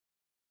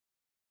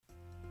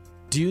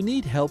Do you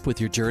need help with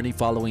your journey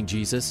following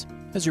Jesus?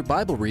 Has your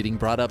Bible reading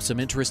brought up some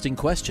interesting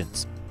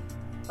questions?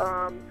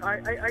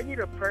 I need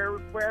a prayer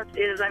request.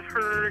 I've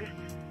heard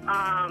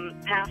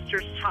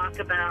pastors talk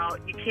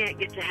about you can't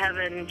get to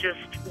heaven just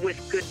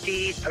with good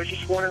deeds. I was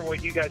just wondering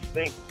what you guys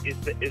think.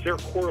 Is there a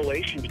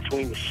correlation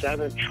between the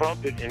seventh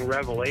trumpet in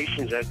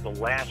Revelations as the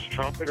last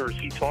trumpet, or is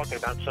he talking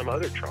about some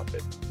other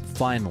trumpet?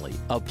 Finally,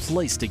 a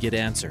place to get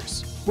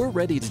answers. We're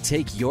ready to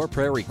take your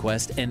prayer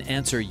request and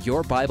answer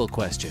your Bible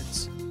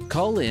questions.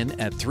 Call in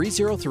at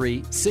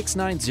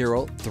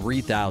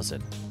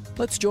 303-690-3000.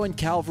 Let's join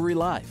Calvary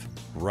Live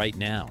right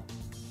now.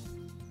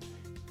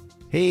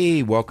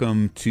 Hey,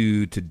 welcome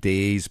to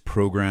today's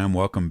program.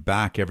 Welcome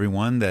back,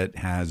 everyone that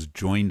has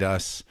joined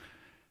us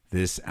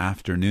this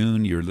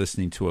afternoon. You're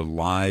listening to a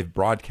live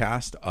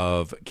broadcast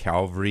of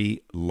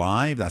Calvary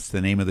Live. That's the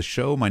name of the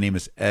show. My name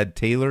is Ed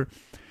Taylor.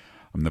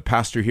 I'm the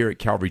pastor here at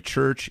Calvary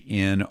Church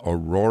in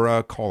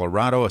Aurora,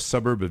 Colorado, a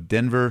suburb of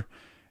Denver.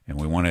 And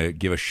we want to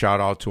give a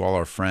shout out to all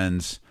our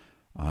friends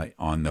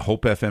on the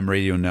Hope FM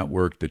radio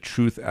network, the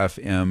Truth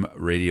FM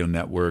radio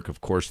network,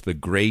 of course, the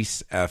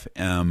Grace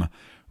FM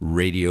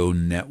radio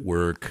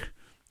network,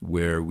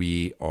 where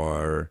we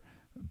are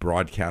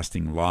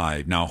broadcasting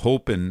live. Now,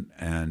 Hope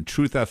and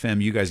Truth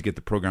FM, you guys get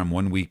the program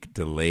 1 week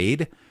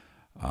delayed,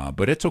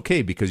 but it's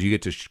okay because you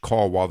get to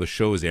call while the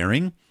show is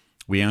airing.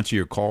 We answer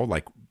your call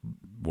like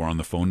we're on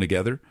the phone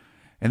together,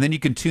 and then you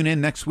can tune in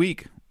next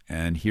week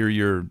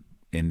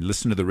and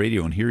listen to the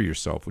radio and hear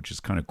yourself, which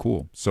is kind of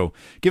cool. So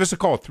give us a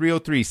call,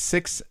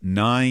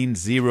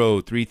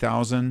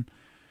 303-690-3000.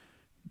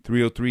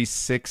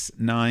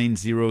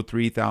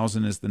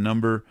 303-690-3000 is the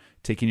number,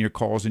 taking your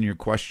calls and your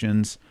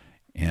questions.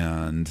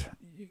 And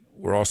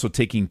we're also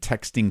taking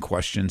texting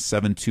questions,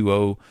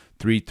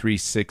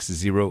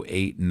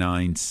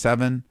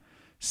 720-336-0897,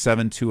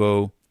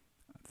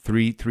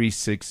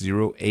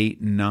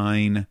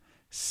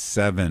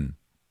 720-336-0897.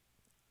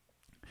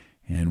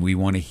 And we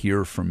want to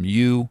hear from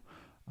you.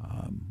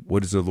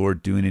 What is the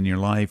Lord doing in your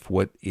life?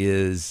 What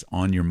is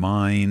on your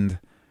mind?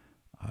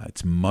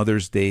 It's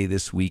Mother's Day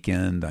this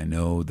weekend. I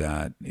know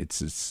that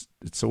it's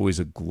always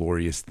a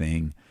glorious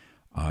thing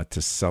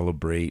to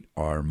celebrate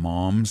our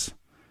moms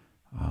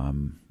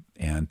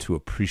and to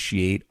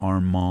appreciate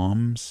our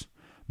moms.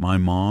 My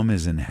mom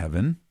is in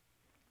heaven,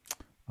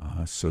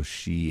 so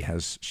she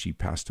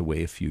passed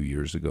away a few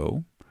years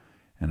ago,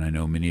 and I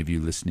know many of you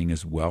listening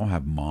as well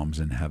have moms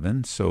in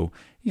heaven. So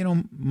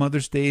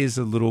Mother's Day is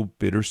a little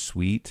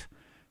bittersweet.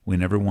 We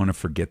never want to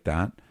forget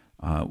that.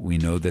 We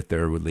know that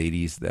there are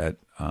ladies that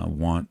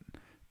want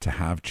to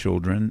have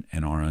children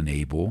and are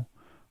unable.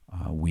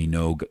 We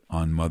know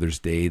on Mother's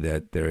Day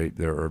that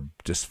there are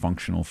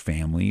dysfunctional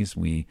families.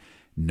 We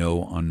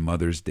know on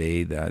Mother's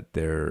Day that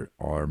there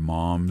are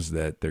moms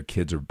that their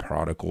kids are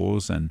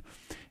prodigals, and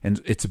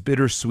it's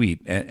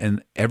bittersweet.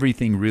 And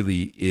everything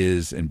really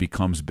is and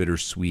becomes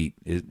bittersweet,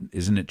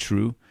 isn't it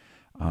true?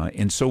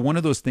 And so one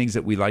of those things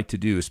that we like to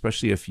do,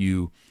 especially if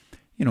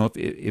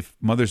if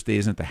Mother's Day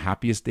isn't the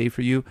happiest day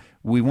for you,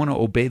 we want to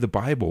obey the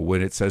Bible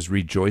when it says,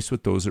 rejoice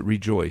with those that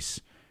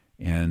rejoice.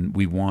 And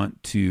we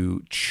want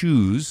to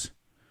choose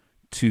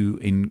to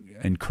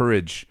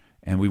encourage,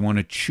 and we want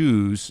to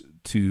choose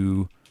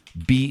to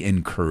be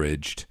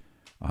encouraged,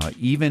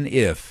 even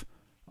if,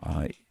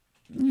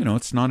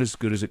 it's not as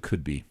good as it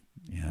could be.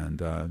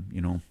 And, I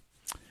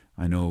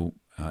know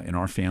in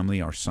our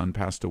family, our son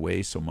passed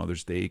away, so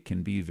Mother's Day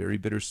can be very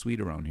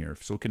bittersweet around here.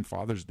 So can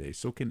Father's Day.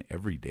 So can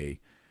every day.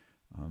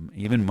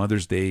 Even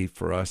Mother's Day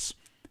for us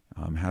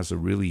has a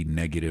really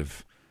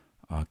negative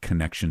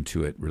connection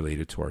to it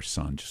related to our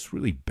son. Just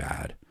really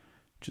bad.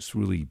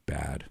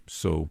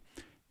 So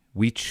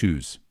we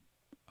choose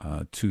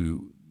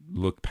to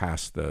look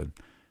past the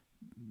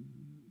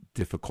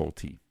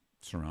difficulty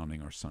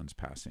surrounding our son's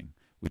passing.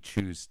 We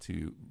choose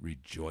to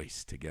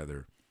rejoice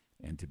together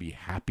and to be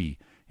happy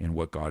in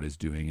what God is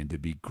doing and to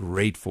be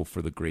grateful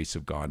for the grace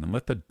of God and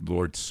let the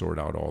Lord sort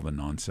out all the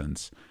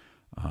nonsense.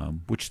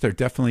 Which there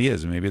definitely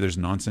is. And maybe there's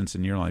nonsense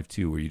in your life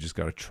too, where you just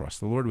got to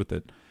trust the Lord with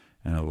it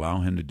and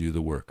allow him to do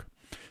the work.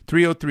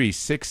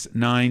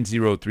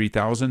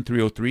 303-690-3000,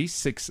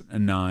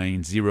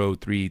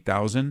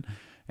 303-690-3000.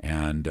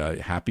 And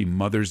happy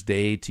Mother's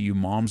Day to you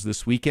moms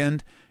this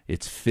weekend.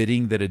 It's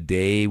fitting that a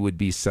day would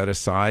be set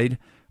aside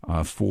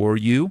for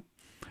you.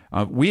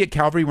 We at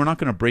Calvary, we're not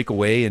going to break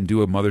away and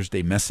do a Mother's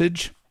Day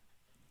message.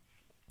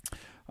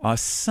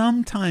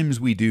 Sometimes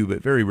we do,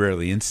 but very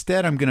rarely.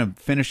 Instead, I'm going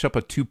to finish up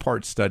a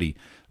two-part study.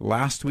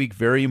 Last week,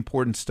 very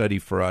important study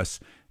for us.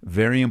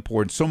 Very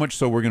important. So much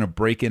so we're going to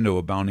break into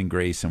Abounding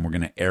Grace and we're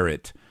going to air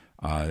it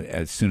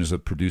as soon as the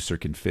producer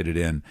can fit it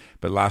in.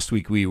 But last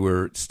week we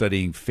were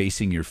studying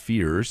Facing Your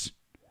Fears.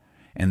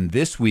 And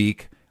this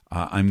week,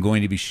 I'm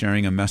going to be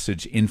sharing a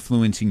message,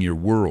 Influencing Your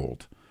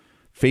World.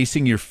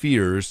 Facing Your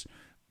Fears,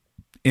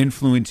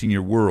 Influencing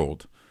Your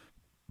World.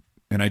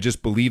 And I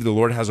just believe the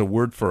Lord has a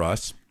word for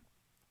us,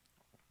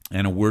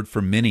 and a word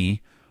for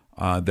many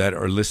that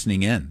are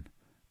listening in,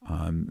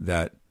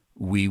 that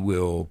we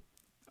will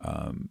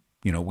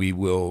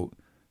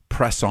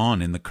press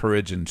on in the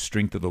courage and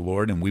strength of the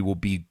Lord, and we will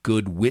be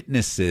good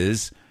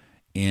witnesses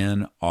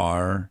in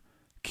our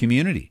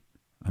community.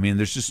 I mean,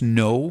 this is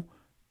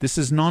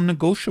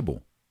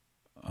non-negotiable.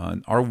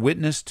 Our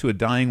witness to a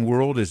dying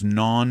world is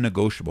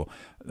non-negotiable.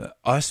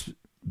 Us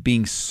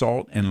being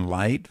salt and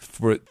light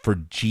for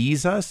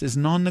Jesus is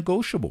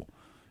non-negotiable.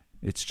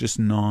 It's just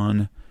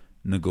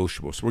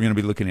non-negotiable. So we're going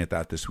to be looking at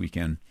that this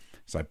weekend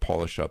as I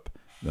polish up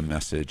the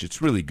message.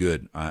 It's really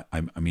good.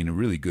 I mean, a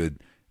really good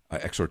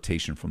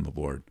exhortation from the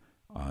Lord,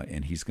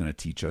 and He's going to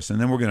teach us.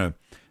 And then we're going to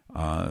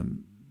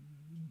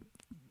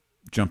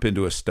jump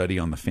into a study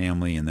on the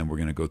family, and then we're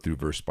going to go through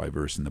verse by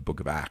verse in the book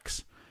of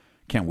Acts.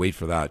 Can't wait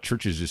for that.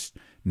 Churches just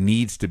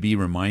needs to be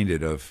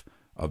reminded of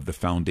the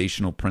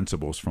foundational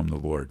principles from the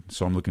Lord.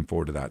 So I'm looking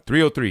forward to that.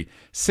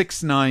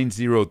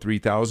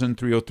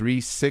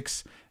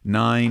 303-690-3000,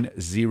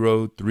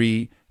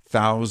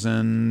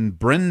 303-690-3000.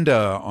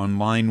 Brenda on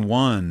line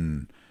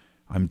 1.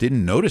 I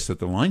didn't notice that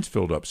the lines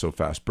filled up so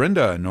fast.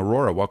 Brenda and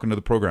Aurora, welcome to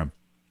the program.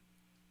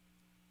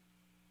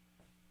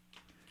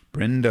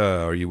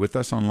 Brenda, are you with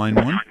us on line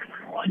 1?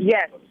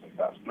 Yes.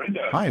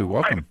 Hi,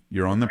 welcome.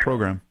 You're on the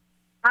program.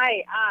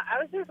 Hi. I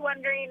was just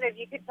wondering if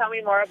you could tell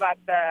me more about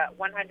the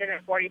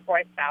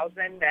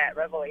 144,000 that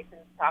Revelation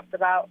talks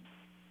about.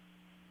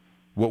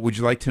 What would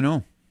you like to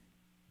know?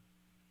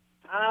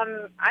 I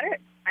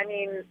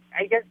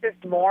guess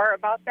just more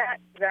about that,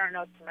 because I don't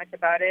know too much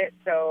about it.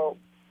 So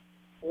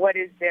what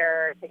is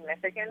their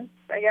significance,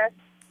 I guess?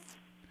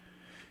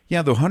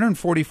 Yeah, the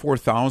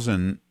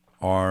 144,000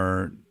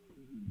 are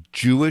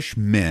Jewish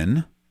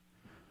men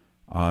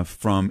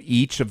from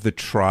each of the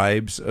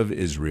tribes of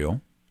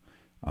Israel.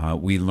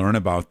 We learn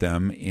about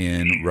them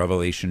in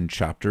Revelation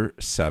chapter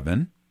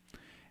 7,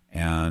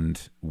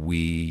 and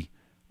we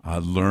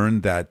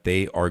learn that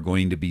they are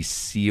going to be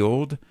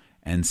sealed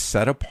and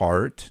set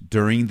apart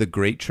during the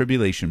Great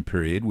Tribulation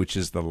period, which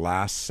is the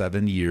last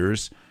 7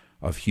 years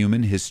of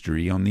human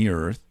history on the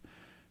earth.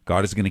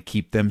 God is going to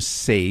keep them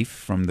safe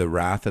from the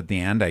wrath of the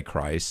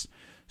Antichrist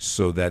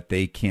so that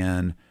they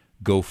can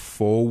go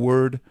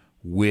forward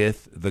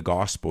with the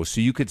gospel. So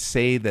you could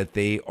say that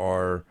there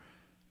are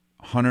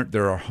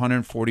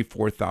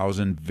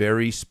 144,000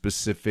 very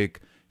specific,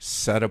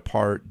 set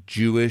apart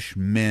Jewish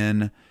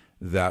men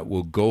that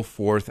will go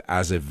forth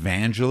as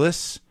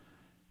evangelists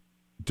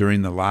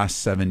during the last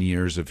 7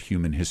 years of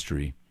human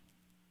history.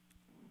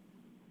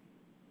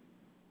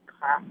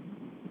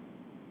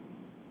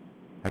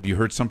 Have you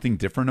heard something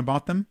different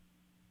about them?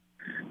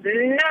 No,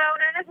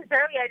 not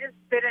necessarily. I just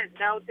didn't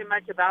know too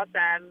much about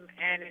them,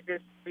 and it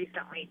just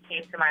recently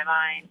came to my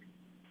mind,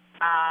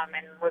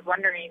 and was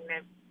wondering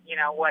if,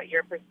 what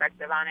your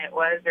perspective on it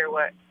was, or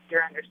what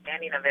your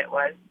understanding of it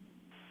was.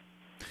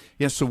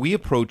 Yeah, so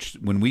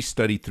when we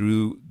study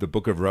through the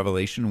book of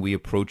Revelation, we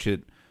approach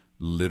it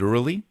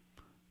literally,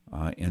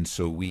 and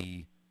so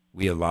we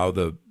allow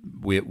the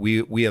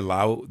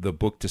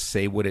book to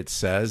say what it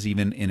says,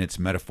 even in its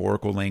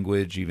metaphorical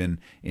language, even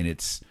in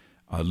its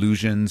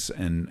allusions,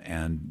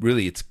 and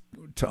really, it's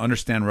to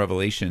understand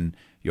Revelation.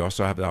 You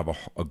also have to have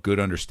a good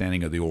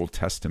understanding of the Old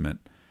Testament.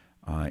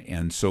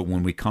 And so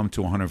when we come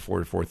to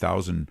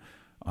 144,000,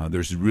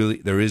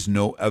 there is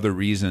no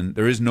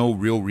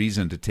real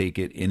reason to take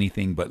it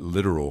anything but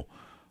literal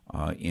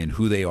in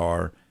who they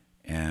are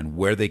and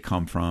where they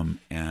come from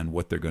and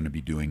what they're going to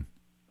be doing.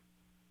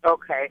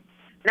 Okay.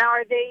 Now,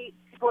 are they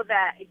people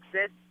that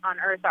exist on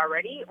earth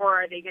already,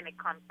 or are they going to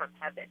come from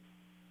heaven?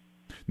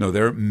 No,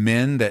 they're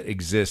men that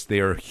exist. They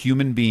are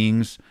human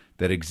beings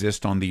that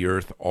exist on the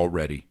earth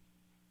already.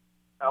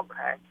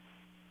 Okay.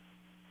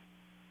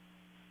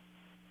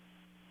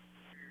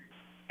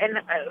 And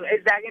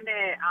is that going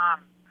to,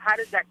 how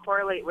does that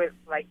correlate with,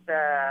 like,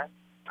 the,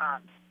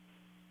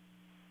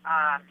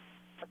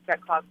 what's that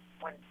called,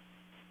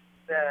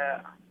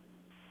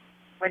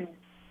 when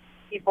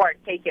people are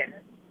taken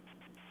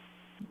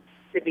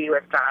to be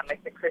with God,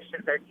 like the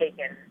Christians are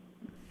taken?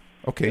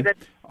 Okay.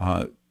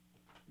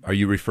 Are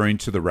you referring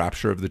to the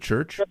rapture of the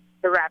church?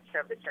 The rapture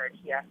of the church,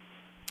 yeah.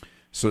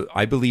 So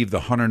I believe the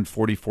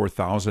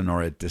 144,000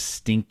 are a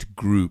distinct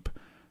group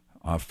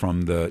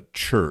from the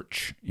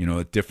church,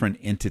 a different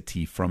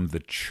entity from the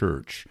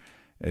church.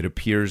 It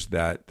appears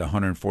that the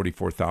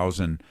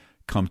 144,000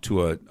 come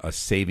to a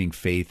saving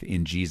faith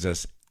in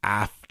Jesus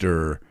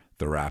after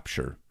the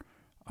rapture.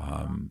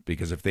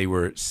 Because if they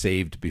were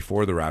saved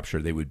before the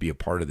rapture, they would be a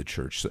part of the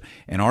church. So,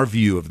 and our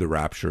view of the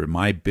rapture,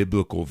 my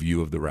biblical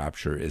view of the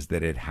rapture, is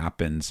that it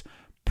happens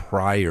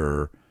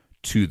prior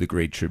to the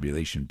Great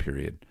Tribulation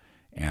period.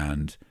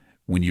 And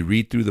when you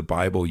read through the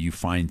Bible, you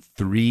find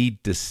three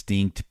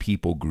distinct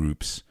people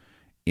groups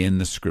in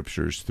the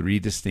Scriptures, three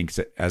distinct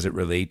as it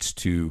relates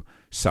to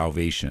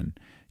salvation.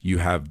 You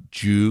have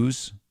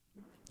Jews,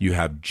 you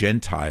have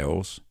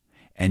Gentiles,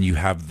 and you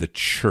have the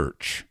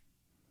church.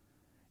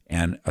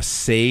 And a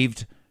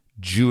saved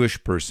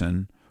Jewish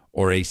person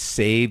or a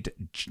saved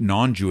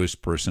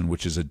non-Jewish person,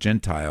 which is a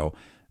Gentile,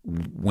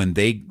 when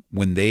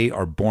they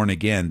are born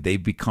again, they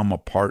become a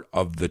part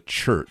of the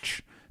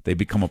church. They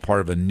become a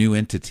part of a new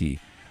entity.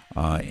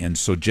 And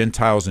so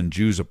Gentiles and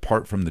Jews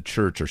apart from the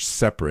church are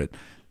separate.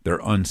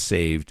 They're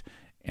unsaved.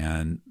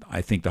 And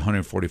I think the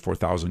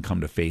 144,000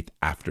 come to faith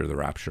after the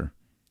rapture.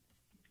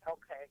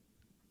 Okay.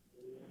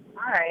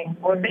 All right.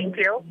 Well, thank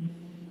you.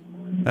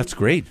 That's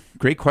great.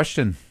 Great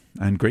question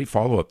and great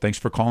follow-up. Thanks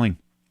for calling.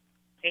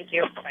 Thank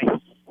you. Bye.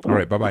 All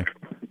right. Bye-bye.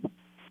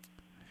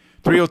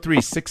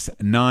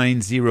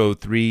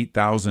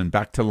 303-690-3000.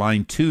 Back to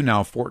line 2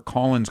 now, Fort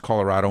Collins,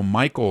 Colorado.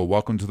 Michael,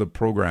 welcome to the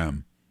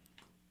program.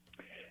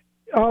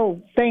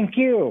 Oh, thank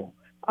you.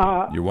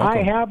 You're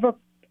welcome.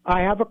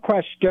 I have a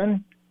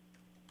question.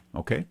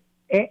 Okay.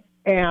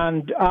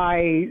 And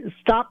I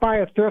stopped by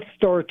a thrift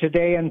store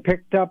today and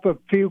picked up a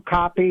few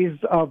copies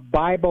of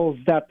Bibles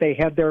that they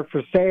had there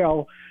for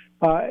sale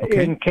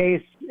in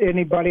case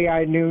anybody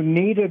I knew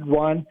needed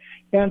one.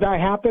 And I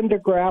happened to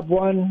grab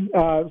one,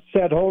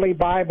 said Holy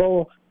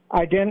Bible.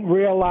 I didn't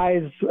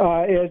realize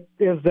it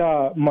is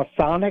a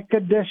Masonic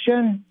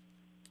edition.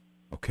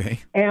 Okay.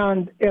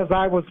 And as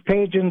I was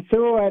paging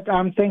through it,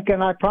 I'm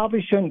thinking I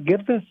probably shouldn't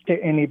give this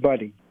to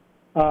anybody.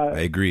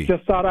 I agree.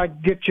 Just thought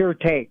I'd get your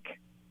take.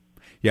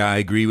 Yeah, I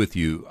agree with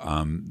you.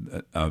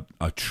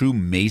 A true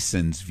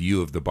Mason's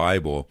view of the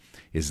Bible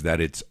is that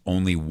it's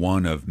only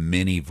one of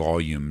many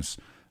volumes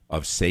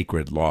of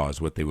sacred laws,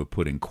 what they would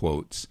put in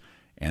quotes,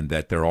 and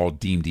that they're all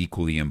deemed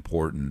equally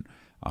important.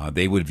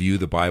 They would view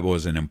the Bible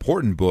as an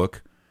important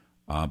book,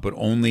 but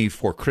only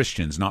for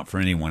Christians, not for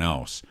anyone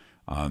else.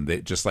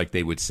 Just like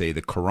they would say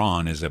the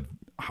Quran is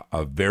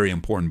a very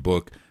important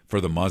book for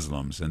the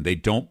Muslims, and they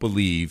don't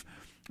believe,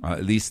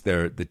 at least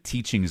the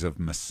teachings of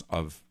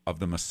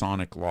the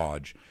Masonic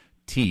Lodge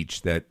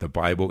teach that the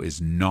Bible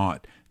is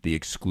not the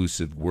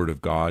exclusive Word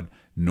of God,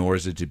 nor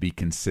is it to be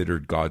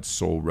considered God's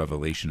sole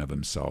revelation of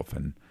Himself.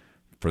 And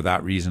for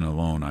that reason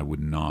alone, I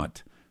would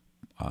not.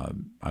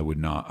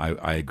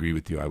 I agree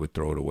with you. I would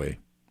throw it away.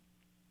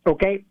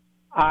 Okay,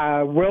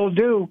 I will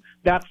do.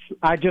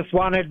 I just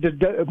wanted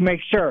to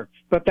make sure,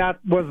 but that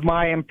was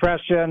my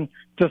impression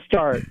to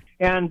start.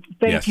 And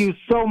thank you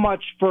so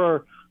much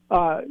for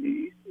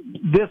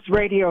this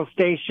radio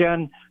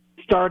station,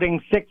 starting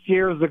 6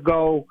 years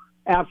ago,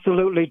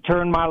 absolutely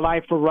turned my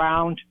life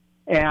around,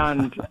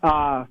 and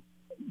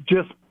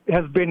just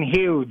has been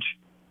huge.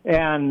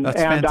 And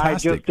I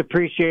just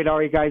appreciate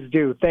all you guys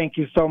do. Thank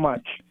you so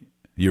much.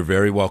 You're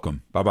very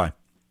welcome. Bye-bye.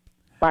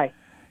 Bye.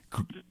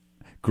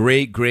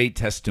 Great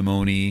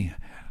testimony.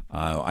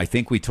 I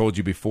think we told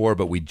you before,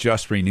 but we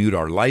just renewed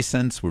our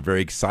license. We're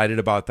very excited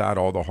about that,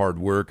 all the hard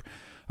work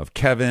of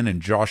Kevin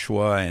and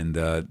Joshua and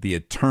the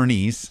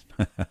attorneys,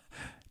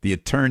 the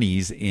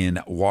attorneys in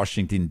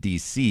Washington,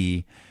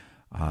 D.C.,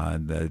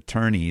 the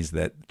attorneys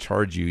that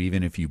charge you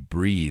even if you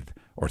breathe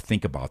or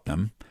think about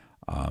them.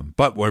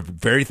 But we're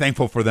very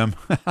thankful for them.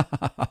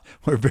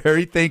 We're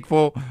very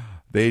thankful.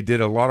 They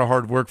did a lot of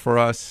hard work for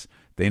us.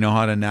 They know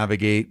how to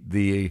navigate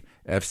the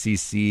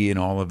FCC and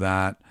all of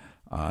that.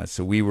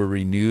 So we were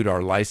renewed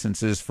our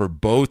licenses for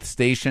both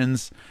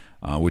stations,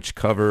 which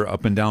cover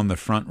up and down the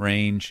Front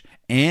Range.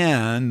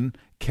 And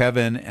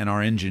Kevin and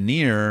our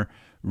engineer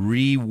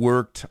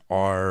reworked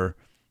our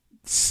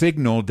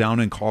signal down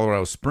in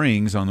Colorado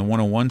Springs on the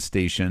 101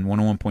 station,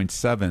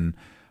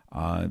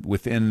 101.7,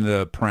 within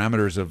the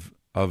parameters of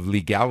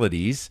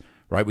legalities,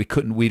 right?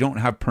 We don't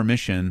have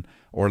permission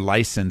or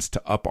license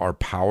to up our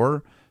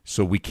power,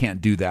 so we can't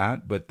do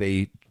that. But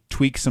they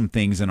tweak some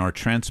things in our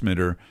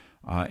transmitter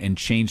and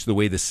change the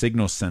way the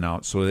signal's sent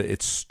out so that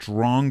it's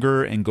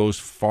stronger and goes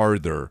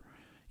farther,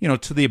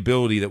 to the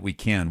ability that we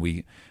can.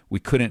 We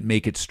couldn't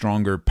make it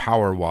stronger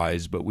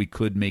power-wise, but we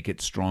could make it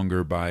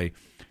stronger by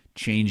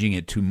changing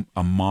it to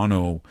a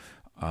mono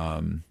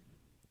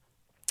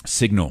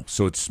signal,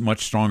 so it's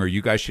much stronger.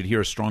 You guys should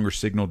hear a stronger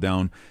signal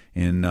down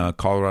in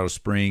Colorado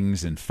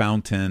Springs and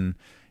Fountain,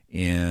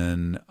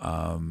 in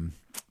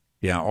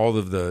all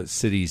of the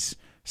cities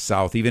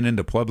south, even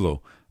into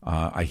Pueblo.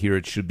 I hear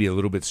it should be a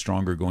little bit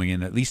stronger going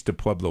in, at least to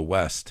Pueblo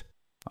West.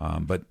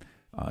 But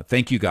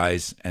thank you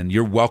guys, and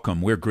you're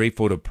welcome. We're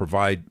grateful to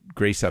provide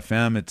Grace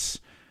FM. It's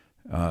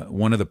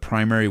one of the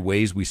primary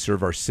ways we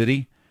serve our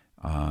city,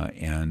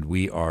 and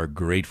we are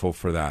grateful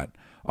for that.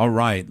 All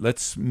right,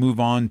 let's move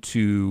on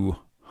to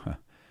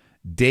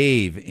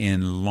Dave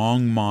in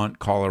Longmont,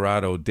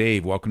 Colorado.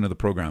 Dave, welcome to the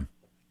program.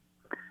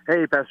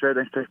 Hey, Pastor Ed,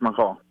 thanks for taking my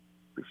call.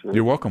 Appreciate it.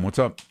 You're welcome. What's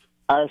up?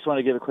 I just want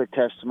to give a quick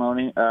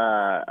testimony.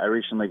 I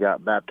recently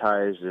got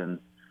baptized and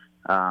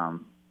all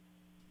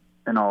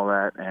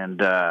that, and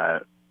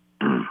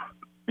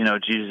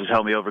Jesus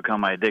helped me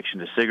overcome my addiction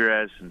to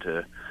cigarettes and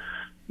to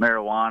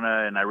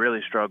marijuana, and I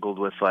really struggled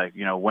with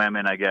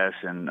women, I guess,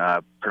 and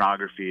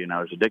pornography, and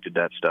I was addicted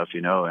to that stuff,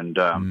 and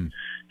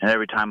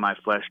every time my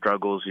flesh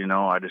struggles,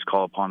 I just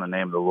call upon the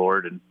name of the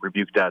Lord and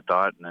rebuke that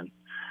thought, and then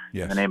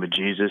in the name of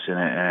Jesus,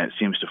 and it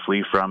seems to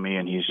flee from me,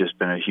 and He's just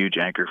been a huge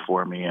anchor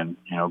for me, and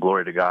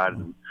glory to God.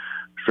 And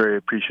very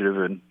appreciative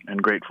and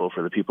grateful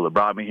for the people that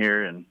brought me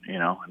here, and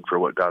and for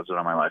what God's done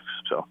in my life.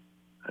 So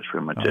that's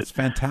pretty much it. That's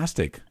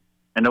fantastic.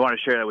 And I want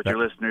to share that with your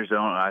listeners.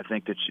 I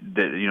think that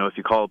if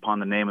you call upon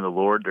the name of the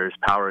Lord, there's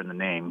power in the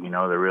name.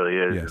 There really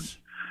is. Yes.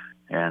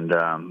 and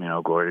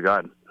glory to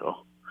God. So,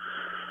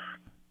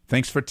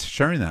 thanks for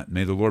sharing that.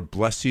 May the Lord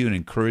bless you and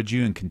encourage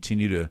you and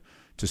continue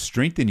to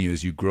strengthen you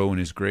as you grow in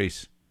His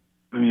grace.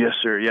 Yes,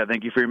 sir. Yeah,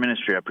 thank you for your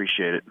ministry. I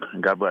appreciate it.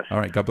 And God bless. All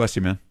right. God bless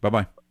you, man.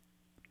 Bye-bye.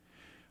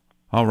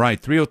 All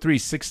right.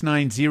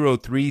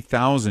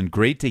 303-690-3000.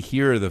 Great to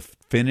hear the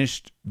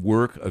finished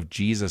work of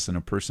Jesus in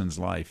a person's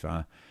life.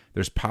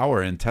 There's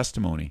power in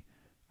testimony.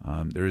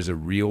 There is a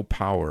real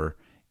power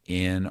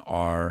in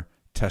our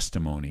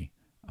testimony.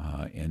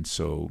 And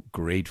so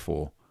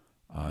grateful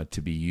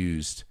to be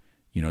used,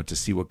 to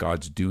see what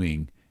God's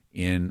doing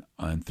in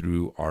and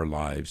through our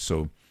lives.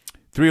 So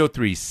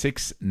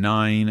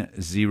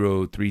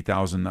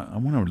 303-690-3000. I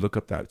want to look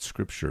up that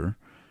scripture.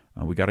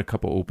 We got a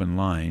couple open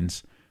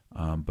lines,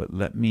 but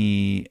let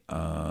me,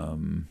 I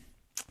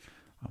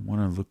want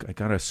to look, I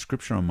got a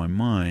scripture on my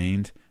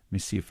mind. Let me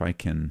see if I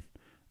can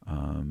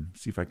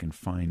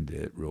find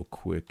it real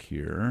quick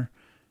here.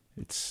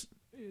 It's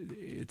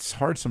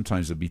hard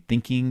sometimes to be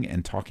thinking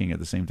and talking at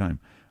the same time.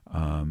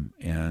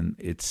 And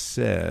it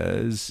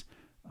says,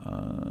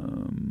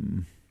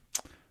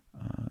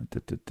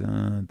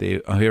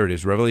 here it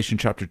is, Revelation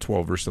chapter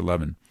 12, verse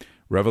 11.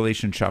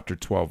 Revelation chapter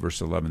 12,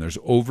 verse 11. There's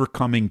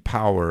overcoming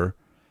power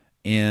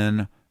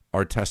in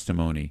our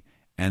testimony.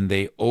 And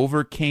they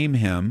overcame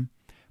him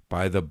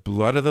by the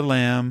blood of the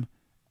Lamb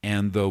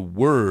and the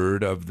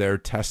word of their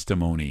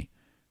testimony.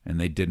 And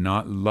they did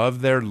not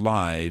love their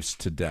lives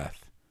to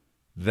death.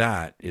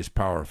 That is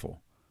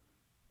powerful.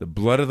 The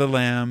blood of the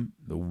Lamb,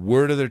 the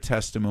word of their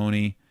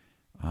testimony,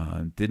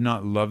 did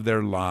not love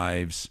their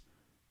lives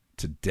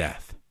to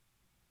death.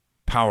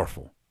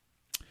 Powerful.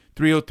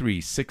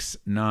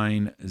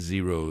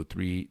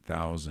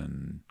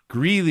 303-690-3000.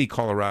 Greeley,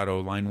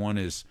 Colorado. Line 1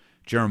 is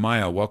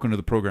Jeremiah. Welcome to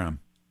the program.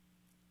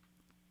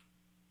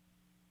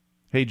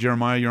 Hey,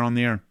 Jeremiah, you're on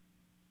the air.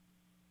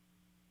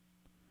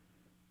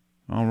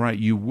 All right,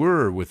 you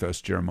were with us,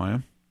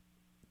 Jeremiah.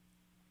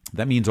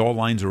 That means all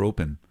lines are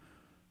open.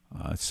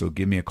 So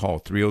give me a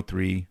call,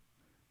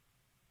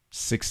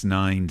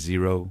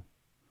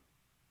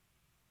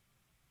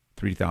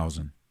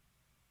 303-690-3000.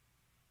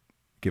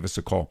 Give us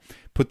a call.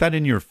 Put that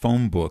in your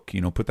phone book,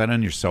 put that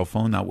on your cell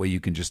phone. That way you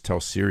can just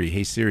tell Siri,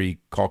 hey, Siri,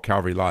 call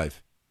Calvary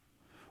Live.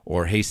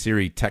 Or, hey,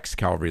 Siri, text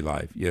Calvary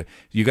Live. You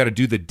got to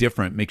do the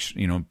different. Make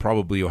sure,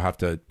 probably you'll have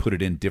to put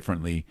it in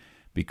differently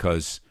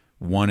because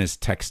one is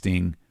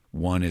texting,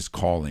 one is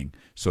calling.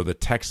 So the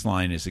text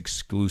line is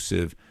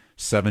exclusive,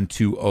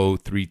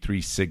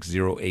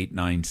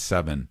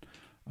 720-336-0897.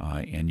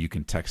 And you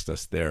can text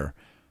us there.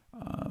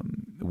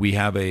 We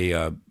have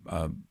a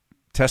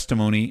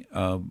testimony,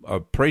 a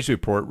praise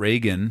report.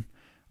 Reagan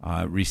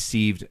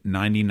received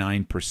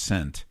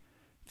 99%.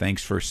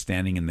 Thanks for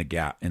standing in the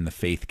gap, in the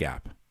faith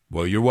gap.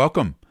 Well, you're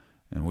welcome,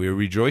 and we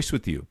rejoice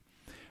with you.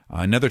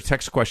 Another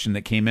text question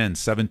that came in,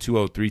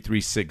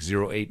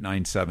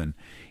 720-336-0897.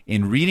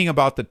 In reading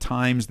about the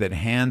times that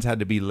hands had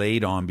to be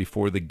laid on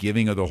before the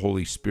giving of the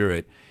Holy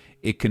Spirit,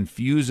 it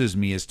confuses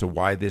me as to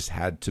why this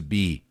had to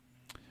be.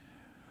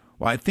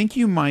 Well, I think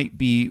you might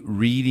be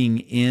reading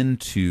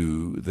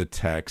into the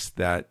text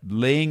that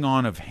laying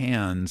on of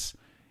hands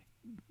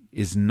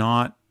is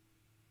not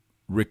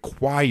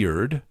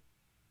required,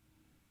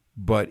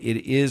 but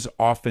it is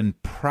often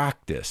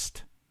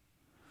practiced.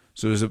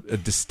 So there's a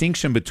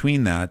distinction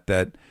between that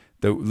the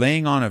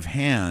laying on of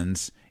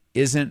hands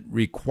isn't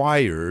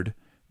required,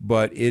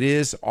 but it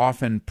is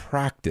often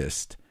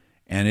practiced.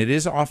 And it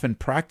is often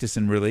practiced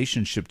in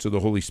relationship to the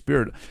Holy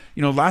Spirit.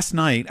 Last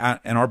night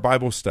in our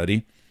Bible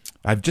study,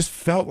 I've just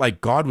felt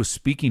like God was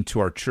speaking to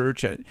our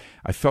church.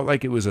 I felt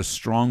like it was a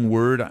strong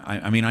word.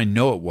 I mean, I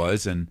know it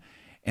was. And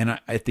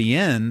at the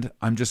end,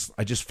 I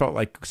just felt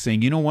like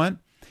saying, you know what?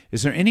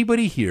 Is there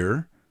anybody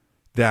here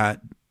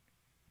that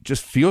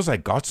just feels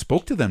like God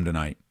spoke to them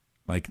tonight?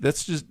 Like,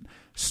 let's just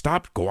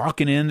stop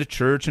walking into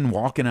church and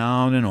walking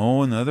out and,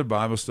 another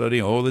Bible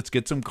study. Let's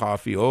get some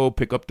coffee.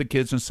 Pick up the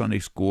kids in Sunday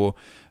school.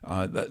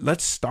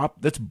 Let's stop.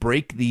 Let's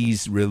break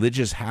these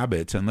religious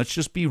habits and let's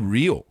just be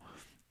real.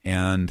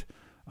 And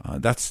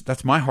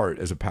that's my heart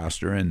as a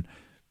pastor. And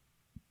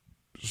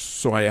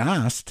so I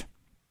asked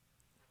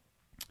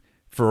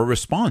for a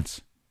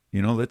response.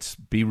 Let's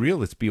be real.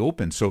 Let's be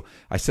open. So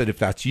I said, if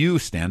that's you,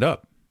 stand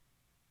up.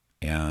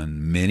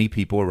 And many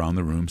people around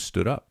the room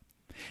stood up.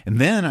 And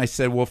then I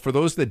said, well, for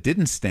those that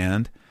didn't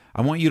stand,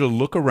 I want you to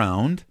look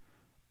around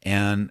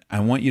and I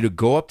want you to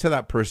go up to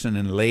that person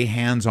and lay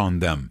hands on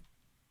them.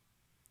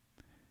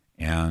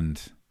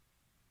 And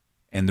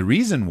the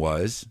reason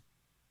was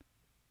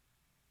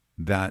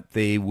that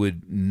they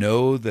would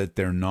know that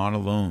they're not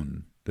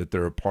alone, that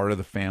they're a part of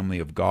the family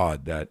of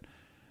God, that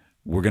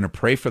we're going to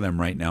pray for them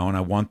right now. And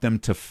I want them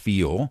to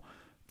feel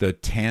the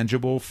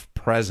tangible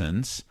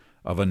presence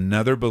of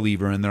another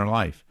believer in their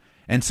life.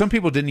 And some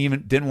people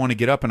didn't want to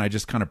get up, and I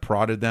just kind of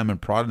prodded them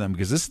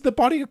because this is the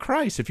body of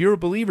Christ. If you're a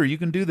believer, you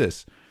can do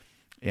this.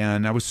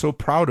 And I was so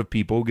proud of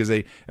people because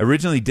they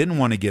originally didn't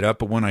want to get up,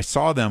 but when I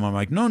saw them, I'm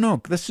like, no,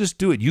 let's just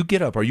do it. You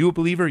get up. Are you a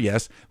believer?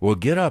 Yes. Well,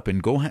 get up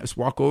and go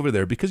walk over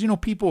there because,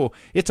 people,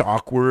 it's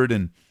awkward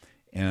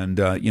And,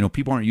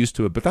 people aren't used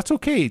to it, but that's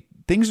okay.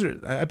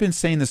 I've been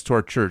saying this to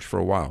our church for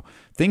a while.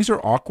 Things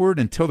are awkward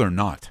until they're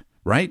not,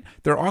 right?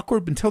 They're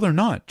awkward until they're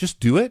not. Just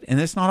do it, and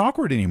it's not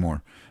awkward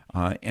anymore.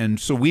 And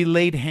so we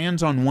laid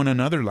hands on one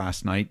another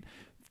last night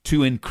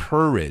to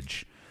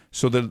encourage,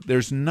 so that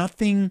there's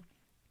nothing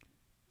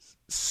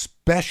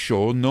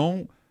special,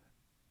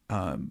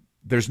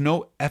 there's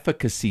no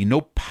efficacy,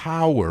 no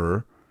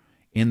power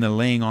in the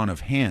laying on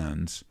of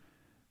hands,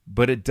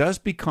 but it does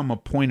become a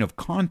point of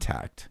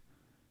contact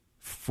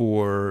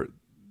for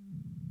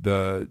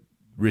the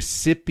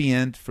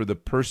recipient, for the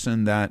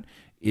person that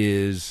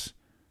is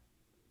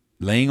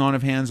laying on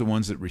of hands, the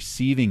ones that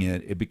receiving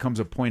it. It becomes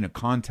a point of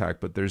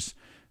contact, but there's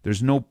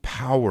no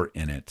power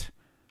in it.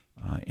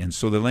 And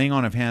so the laying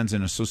on of hands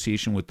in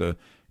association with the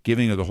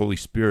giving of the Holy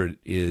Spirit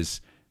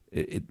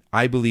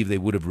I believe they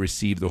would have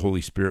received the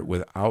Holy Spirit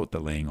without the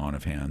laying on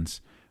of hands.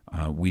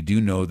 We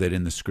do know that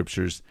in the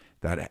scriptures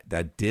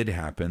that did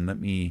happen. Let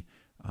me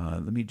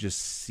just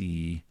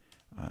see.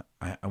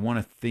 I want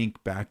to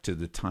think back to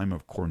the time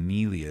of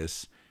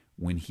Cornelius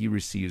when he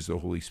receives the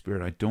Holy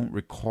Spirit. I don't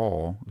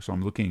recall, so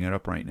I'm looking it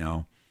up right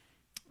now.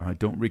 I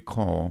don't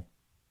recall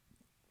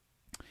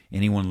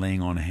anyone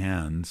laying on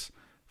hands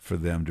for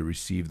them to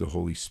receive the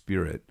Holy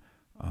Spirit.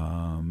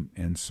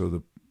 And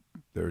so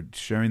they're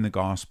sharing the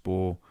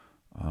gospel,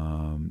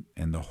 and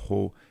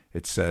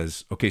it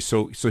says, okay,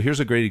 so here's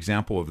a great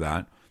example of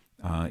that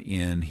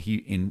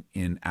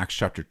in Acts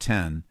chapter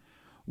 10.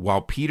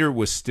 While Peter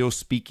was still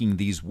speaking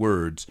these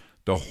words,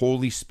 the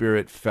Holy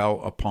Spirit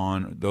fell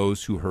upon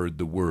those who heard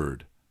the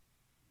word.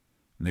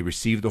 And they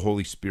received the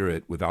Holy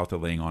Spirit without the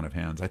laying on of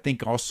hands. I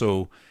think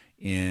also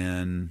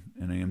and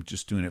I am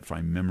just doing it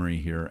by memory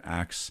here,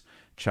 Acts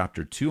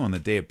chapter 2, on the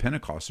day of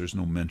Pentecost, there's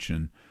no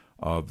mention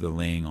of the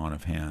laying on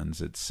of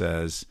hands. It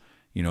says,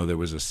 there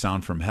was a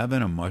sound from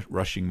heaven, a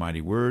rushing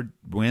mighty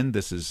wind.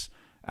 This is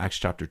Acts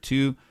chapter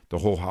 2. The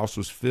whole house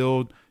was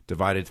filled,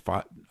 divided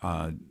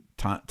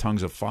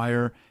tongues of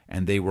fire,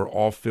 and they were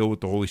all filled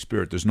with the Holy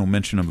Spirit. There's no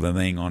mention of the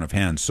laying on of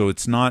hands. So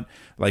it's not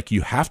like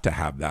you have to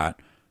have that,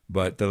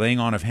 but the laying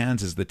on of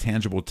hands is the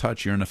tangible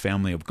touch. You're in the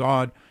family of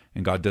God,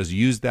 and God does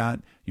use that.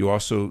 You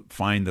also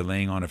find the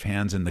laying on of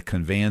hands in the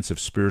conveyance of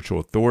spiritual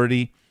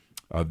authority,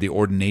 of the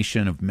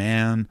ordination of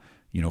man,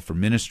 for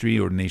ministry,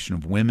 ordination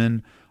of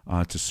women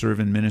to serve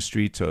in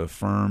ministry, to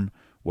affirm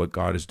what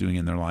God is doing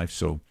in their life.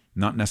 So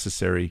not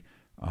necessary.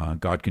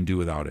 God can do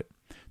without it.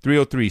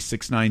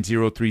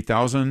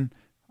 303-690-3000.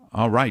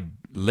 All right.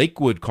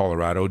 Lakewood,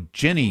 Colorado.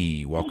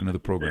 Jenny, welcome to the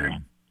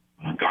program.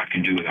 God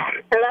can do without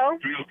it. Hello?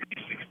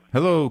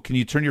 Hello. Can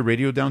you turn your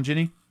radio down,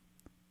 Jenny?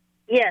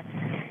 Yes.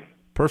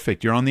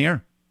 Perfect. You're on the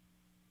air.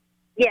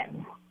 Yes.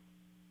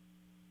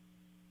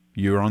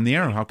 You're on the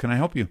air. How can I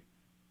help you?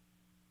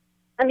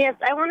 Yes,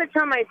 I want to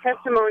tell my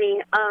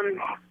testimony.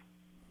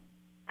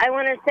 I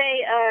want to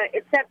say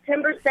it's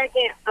September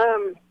 2nd.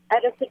 I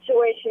had a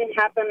situation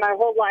happen my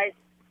whole life,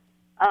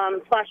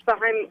 flashed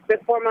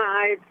before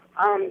my eyes.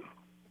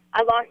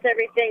 I lost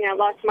everything. I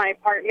lost my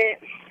apartment,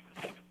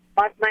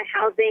 lost my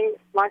housing,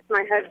 lost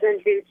my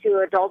husband due to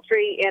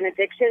adultery and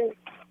addiction.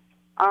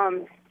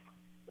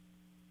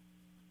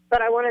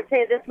 But I want to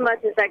say this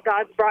much is that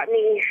God's brought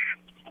me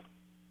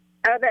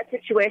out of that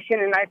situation,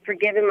 and I've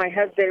forgiven my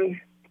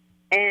husband.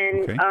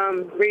 And okay.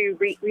 we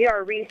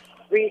are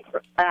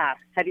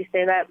how do you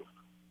say that?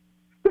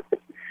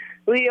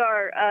 We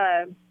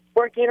are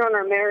working on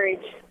our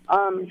marriage.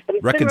 But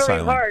it's been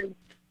really hard.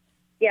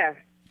 Yeah.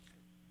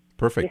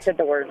 Perfect. You said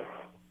the word.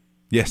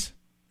 Yes.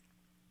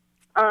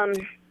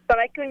 But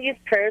I can use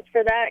prayers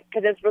for that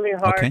because it's really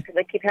hard because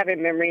I keep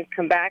having memories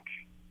come back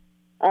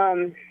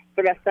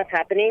for that stuff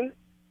happening.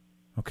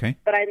 Okay.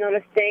 But I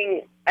noticed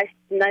going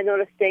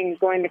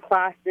to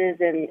classes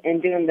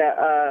and doing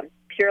the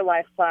Pure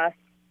Life class,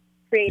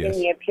 creating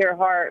me a pure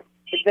heart.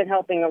 It's been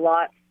helping a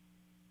lot.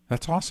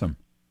 That's awesome.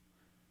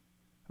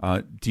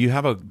 Do you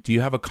have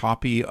a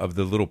copy of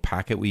the little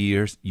packet we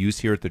use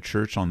here at the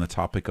church on the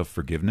topic of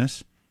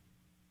forgiveness?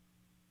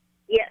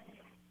 Yes.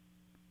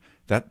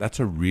 That's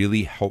a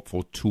really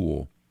helpful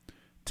tool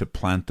to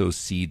plant those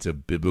seeds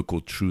of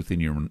biblical truth in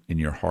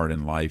your heart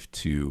and life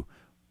to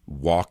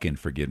walk in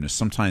forgiveness.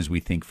 Sometimes we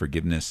think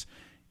forgiveness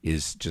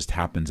just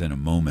happens in a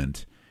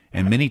moment,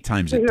 and many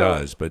times it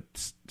does,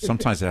 but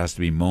sometimes it has to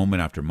be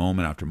moment after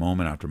moment after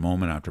moment after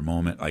moment after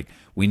moment. Like,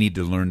 we need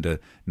to learn to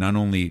not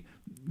only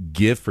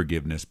give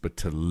forgiveness, but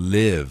to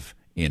live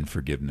in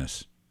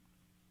forgiveness.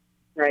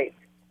 Right.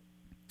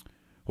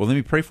 Well, let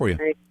me pray for you.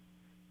 Right.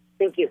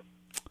 Thank you.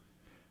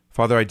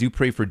 Father, I do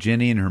pray for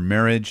Jenny and her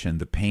marriage and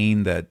the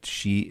pain that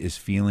she is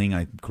feeling.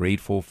 I'm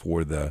grateful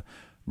for the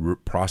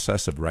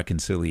process of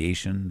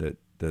reconciliation,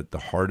 the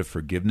heart of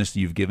forgiveness that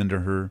you've given to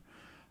her,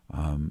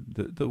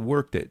 the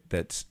work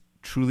that's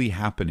truly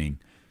happening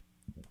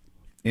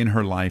in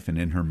her life and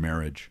in her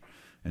marriage.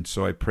 And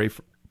so I pray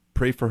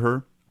for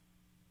her,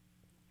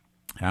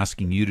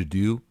 asking you to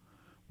do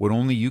what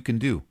only you can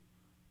do,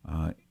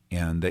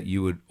 and that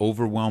you would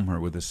overwhelm her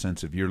with a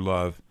sense of your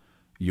love,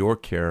 your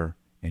care,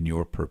 and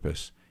your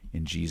purpose.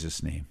 In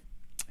Jesus' name,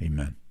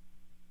 amen.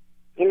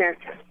 Amen.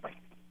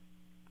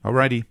 All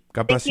righty.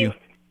 God bless you.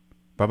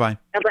 Bye-bye.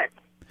 God bless.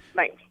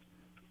 Bye.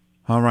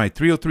 All right,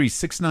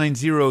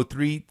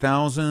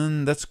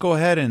 303-690-3000. Let's go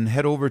ahead and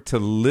head over to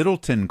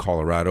Littleton,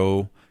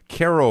 Colorado.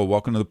 Carol,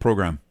 welcome to the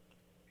program.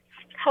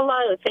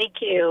 Hello,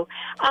 thank you.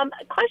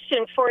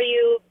 Question for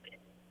you.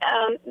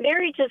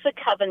 Marriage is a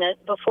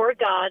covenant before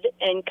God,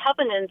 and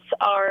covenants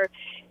are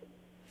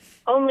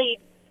only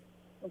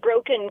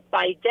broken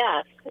by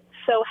death.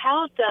 So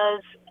how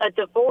does a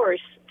divorce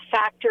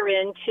factor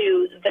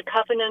into the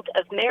covenant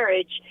of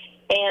marriage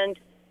and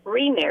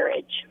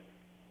remarriage?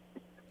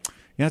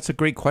 Yeah, it's a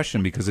great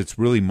question because it's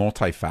really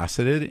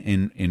multifaceted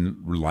in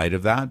light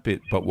of that.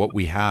 But what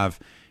we have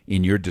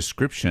in your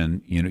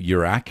description,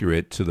 you're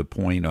accurate to the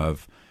point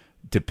of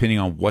depending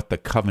on what the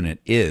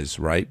covenant is,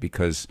 right?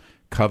 Because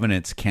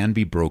covenants can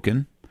be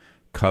broken.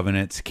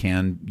 Covenants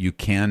you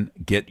can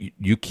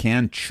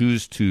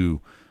choose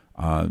to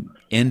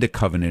end a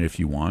covenant if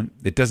you want.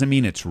 It doesn't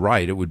mean it's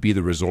right. It would be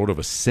the result of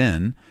a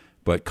sin,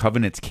 but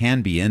covenants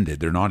can be ended.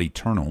 They're not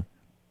eternal.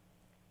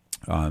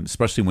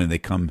 Especially when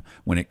it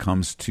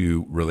comes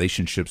to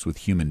relationships with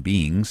human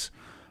beings.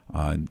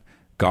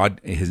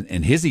 God,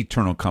 in his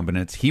eternal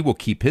covenants, he will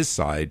keep his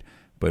side,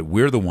 but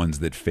we're the ones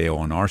that fail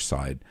on our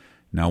side.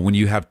 Now, when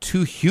you have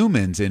two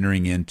humans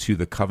entering into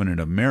the covenant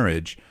of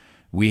marriage,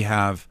 we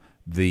have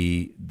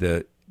the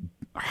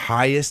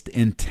highest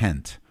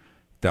intent.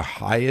 The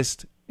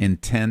highest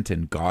intent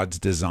in God's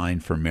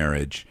design for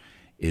marriage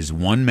is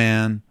one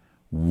man,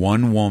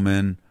 one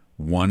woman,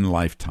 one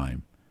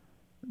lifetime.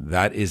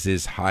 That is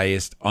his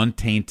highest,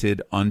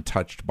 untainted,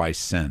 untouched by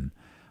sin.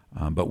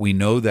 But we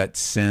know that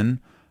sin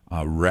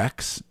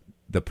wrecks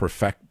the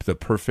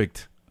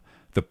perfect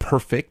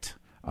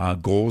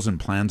goals and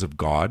plans of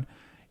God.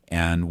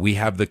 And we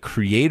have the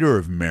creator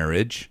of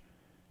marriage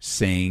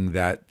saying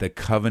that the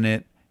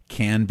covenant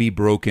can be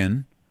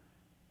broken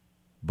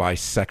by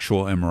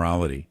sexual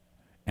immorality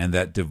and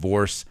that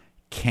divorce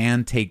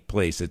can take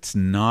place. It's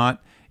an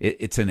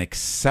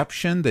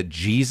exception that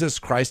Jesus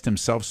Christ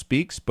himself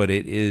speaks, but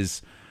it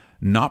is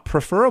not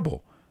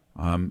preferable.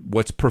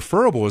 What's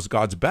preferable is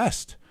God's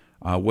best.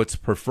 What's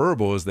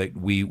preferable is that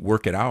we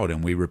work it out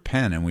and we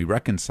repent and we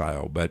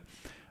reconcile. But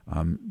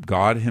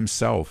God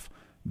himself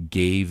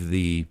gave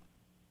the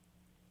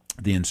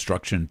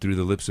instruction through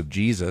the lips of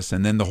Jesus.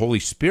 And then the Holy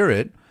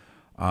Spirit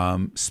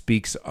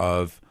speaks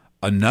of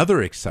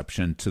another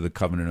exception to the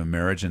covenant of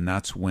marriage, and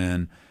that's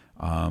when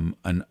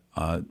one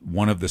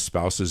of the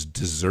spouses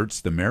deserts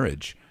the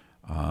marriage.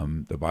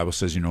 The Bible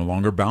says you're no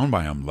longer bound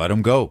by them. Let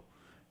them go.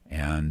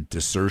 And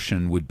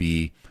desertion would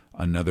be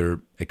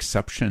another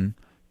exception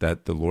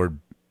that the Lord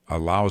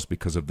allows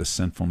because of the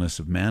sinfulness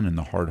of man and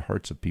the hard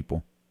hearts of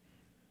people.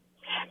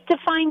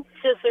 Define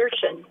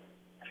desertion.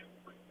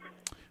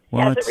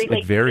 Well,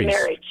 it varies. To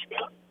marriage.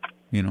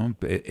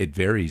 It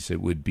varies. It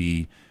would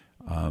be,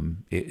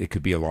 it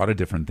could be a lot of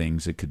different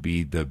things. It could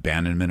be the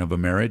abandonment of a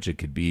marriage. It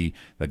could be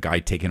the guy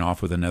taking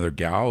off with another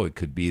gal. It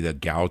could be the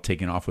gal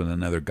taking off with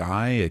another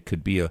guy. It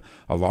could be a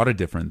lot of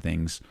different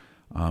things.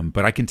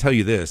 But I can tell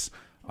you this.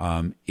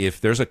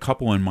 If there's a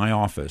couple in my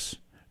office,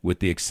 with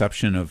the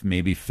exception of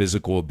maybe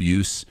physical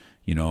abuse,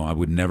 I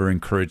would never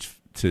encourage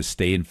to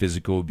stay in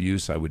physical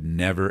abuse. I would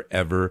never,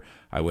 ever,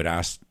 I would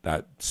ask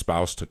that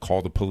spouse to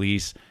call the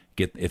police.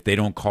 If they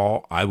don't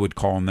call, I would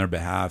call on their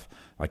behalf.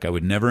 Like I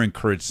would never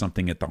encourage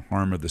something at the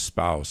harm of the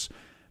spouse.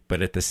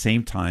 But at the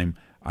same time,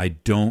 I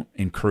don't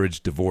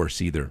encourage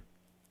divorce either.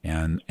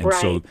 And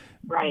so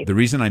the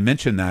reason I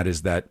mention that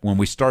is that when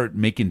we start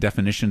making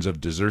definitions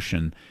of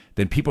desertion,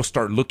 then people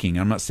start looking.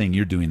 I'm not saying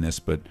you're doing this,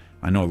 but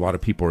I know a lot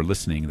of people are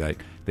listening that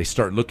they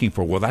start looking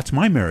for, well, that's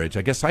my marriage.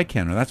 I guess I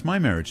can, or that's my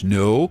marriage.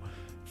 No,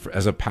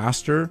 as a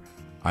pastor,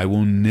 I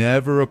will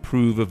never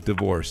approve of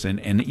divorce.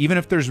 And even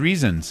if there's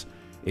reasons,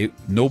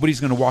 nobody's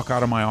going to walk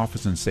out of my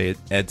office and say,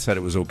 Ed said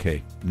it was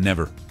okay.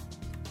 Never.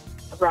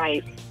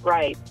 Right.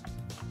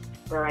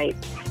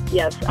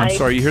 Yes. I'm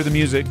sorry. You hear the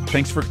music.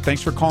 Thanks for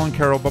calling,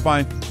 Carol.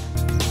 Bye-bye.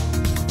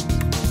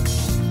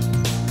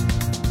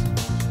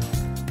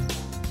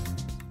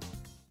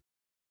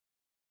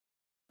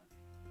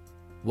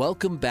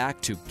 Welcome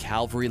back to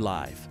Calvary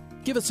Live.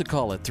 Give us a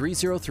call at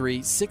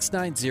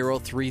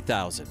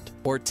 303-690-3000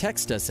 or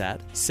text us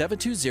at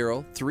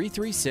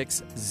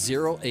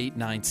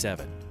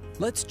 720-336-0897.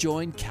 Let's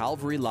join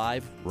Calvary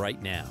Live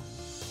right now.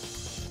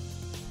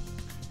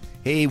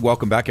 Hey,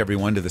 welcome back,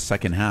 everyone, to the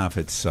second half.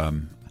 It's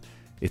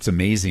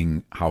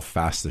amazing how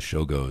fast the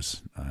show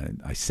goes.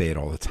 I say it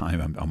all the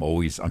time. I'm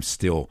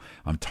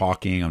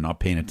talking. I'm not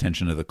paying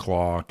attention to the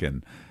clock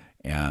and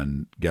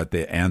get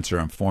the answer.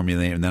 I'm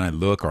formulating, and then I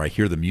look or I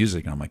hear the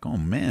music, and I'm like, oh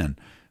man,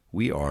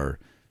 we are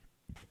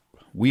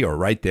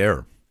right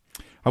there.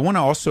 I want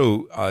to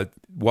also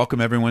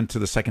welcome everyone to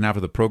the second half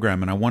of the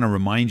program, and I want to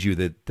remind you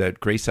that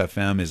Grace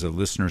FM is a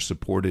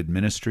listener-supported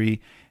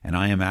ministry, and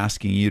I am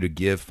asking you to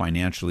give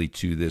financially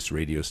to this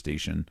radio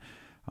station.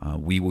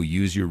 We will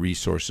use your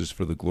resources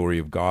for the glory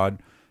of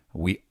God.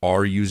 We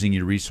are using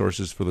your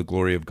resources for the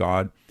glory of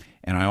God,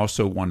 and I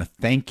also want to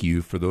thank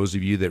you for those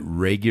of you that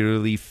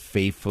regularly,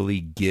 faithfully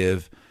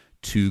give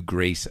to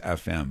Grace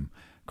FM.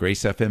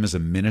 Grace FM is a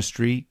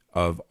ministry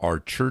of our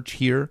church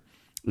here.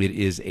 It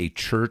is a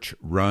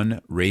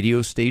church-run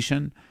radio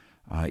station.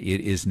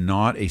 It is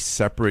not a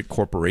separate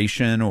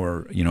corporation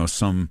or,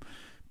 some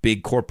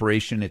big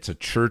corporation. It's a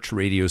church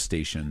radio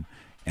station.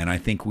 And I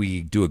think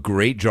we do a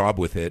great job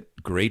with it,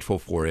 grateful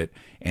for it.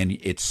 And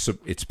it's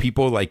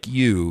people like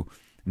you,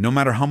 no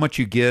matter how much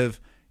you give,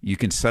 you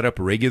can set up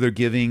regular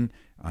giving.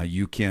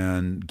 You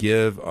can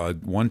give a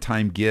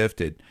one-time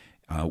gift.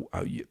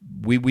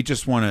 We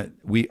just want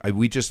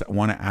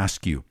to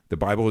ask you. The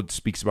Bible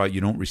speaks about you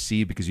don't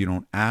receive because you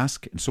don't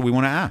ask. And so we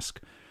want to ask.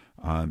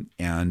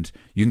 And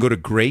you can go to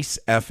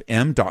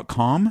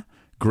gracefm.com,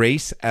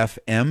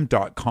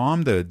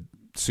 gracefm.com. The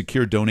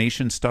secure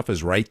donation stuff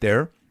is right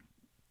there.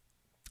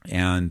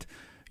 And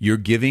your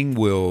giving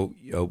will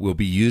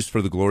be used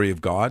for the glory of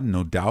God,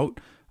 no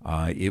doubt.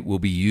 It will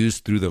be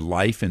used through the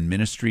life and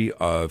ministry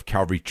of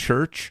Calvary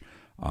Church.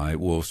 It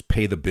will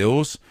pay the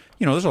bills.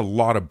 There's a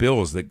lot of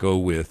bills that go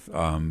with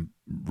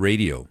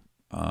radio,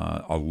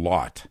 a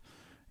lot.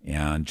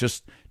 And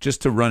just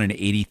to run an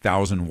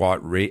 80,000 watt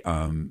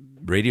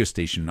radio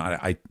station,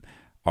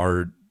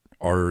 our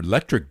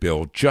electric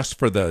bill just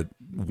for the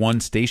one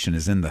station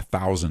is in the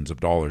thousands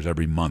of dollars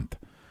every month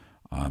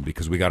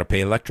because we got to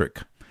pay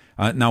electric.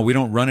 Now, we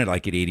don't run it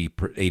like at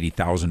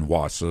 80,000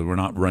 watts, so we're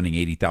not running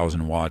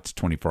 80,000 watts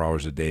 24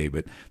 hours a day,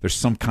 but there's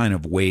some kind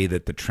of way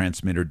that the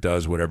transmitter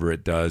does whatever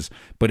it does,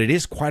 but it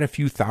is quite a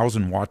few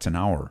thousand watts an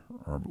hour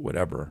or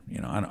whatever.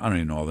 I don't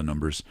even know all the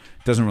numbers.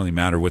 It doesn't really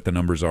matter what the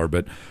numbers are,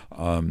 but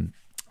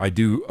I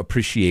do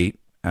appreciate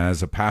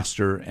as a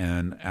pastor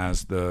and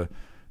as the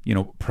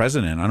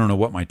president, I don't know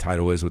what my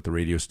title is with the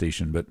radio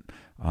station, but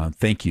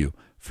thank you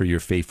for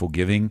your faithful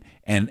giving.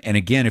 And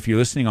again, if you're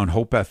listening on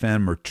Hope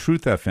FM or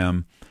Truth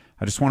FM,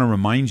 I just want to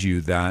remind you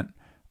that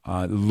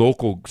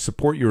local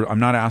support I'm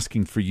not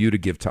asking for you to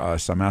give to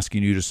us. I'm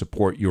asking you to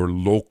support your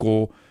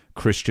local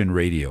Christian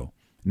radio.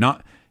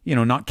 Not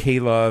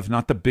K-Love,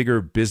 not the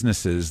bigger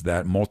businesses,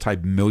 that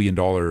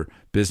multi-million-dollar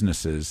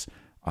businesses.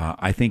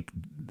 I think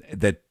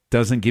that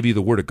doesn't give you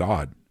the Word of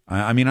God.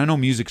 I mean, I know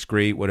music's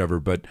great,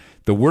 whatever, but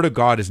the Word of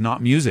God is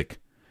not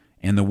music.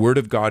 And the Word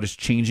of God is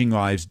changing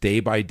lives day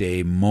by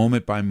day,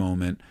 moment by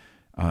moment.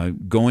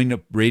 Going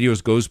to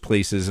radios goes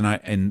places,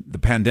 and the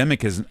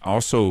pandemic is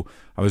also.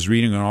 I was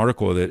reading an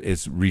article that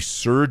it's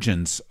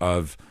resurgence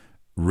of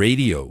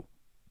radio.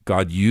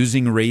 God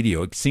using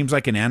radio. It seems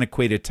like an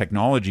antiquated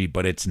technology,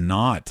 but it's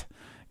not.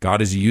 God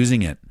is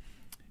using it,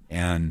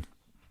 and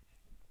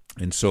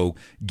so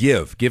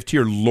give to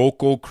your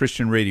local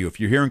Christian radio. If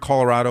you're here in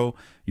Colorado,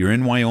 you're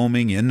in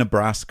Wyoming, in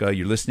Nebraska,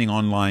 you're listening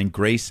online,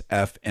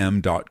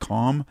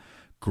 gracefm.com,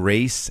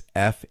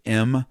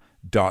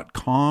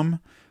 gracefm.com.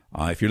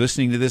 If you're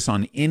listening to this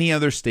on any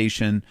other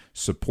station,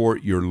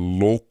 support your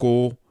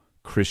local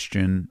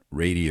Christian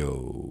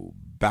radio.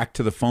 Back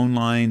to the phone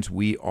lines.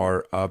 We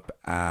are up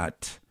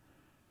at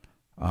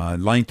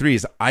line 3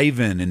 is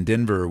Ivan in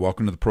Denver.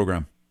 Welcome to the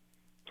program.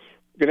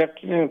 Good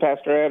afternoon,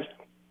 Pastor Ed.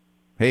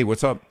 Hey,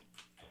 what's up?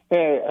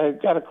 Hey, I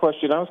got a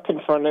question. I was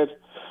confronted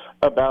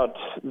about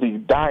the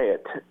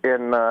diet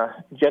in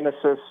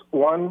Genesis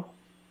 1,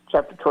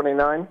 chapter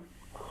 29,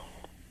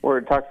 where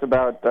it talks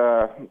about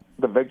the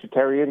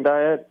vegetarian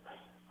diet.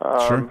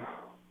 Sure.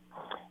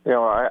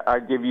 I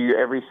give you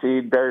every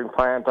seed-bearing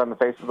plant on the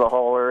face of the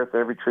whole earth,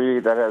 every tree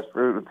that has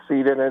fruit with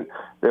seed in it,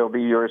 they'll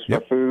be yours for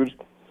food.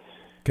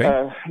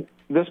 Okay.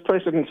 This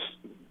person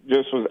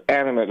just was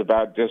adamant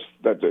about just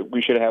that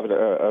we should have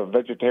a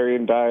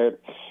vegetarian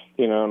diet,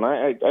 and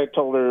I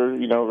told her,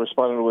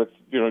 responded with,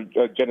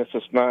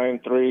 Genesis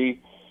 9:3,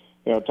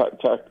 where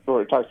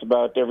it talks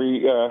about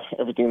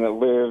everything that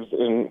lives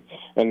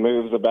and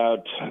moves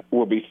about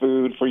will be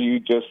food for you,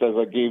 just as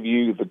I gave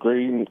you the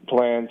green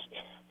plants.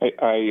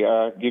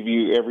 I give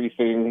you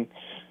everything,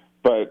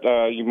 but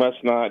you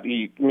must not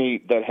eat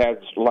meat that has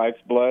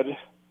life's blood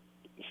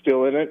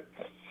still in it.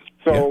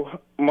 So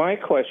my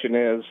question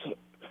is,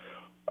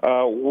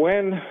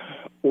 when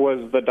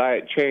was the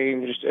diet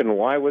changed and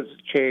why was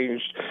it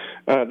changed?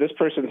 This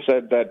person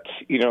said that,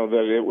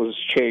 that it was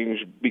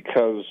changed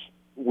because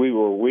we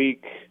were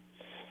weak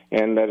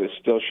and that it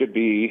still should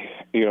be,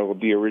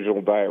 the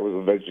original diet was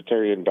a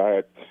vegetarian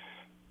diet.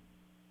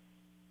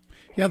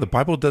 Yeah, the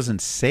Bible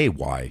doesn't say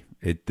why.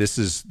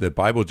 The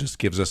Bible just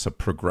gives us a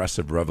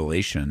progressive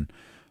revelation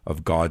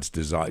of God's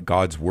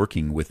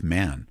working with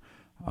man.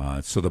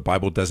 So the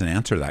Bible doesn't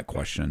answer that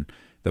question.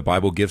 The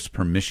Bible gives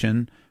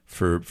permission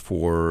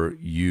for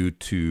you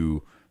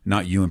to,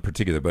 not you in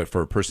particular, but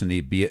for a person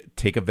to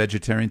take a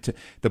vegetarian.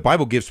 The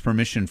Bible gives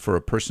permission for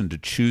a person to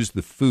choose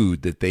the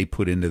food that they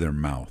put into their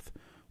mouth,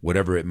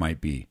 whatever it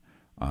might be,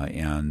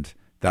 and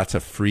that's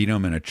a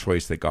freedom and a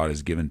choice that God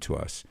has given to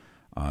us.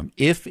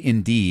 If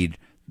indeed,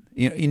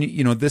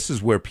 this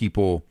is where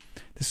people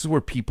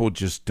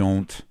just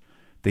don't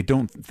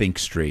think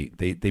straight.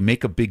 They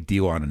make a big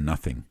deal out of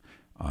nothing.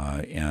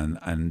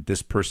 And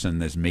this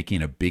person is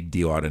making a big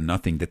deal out of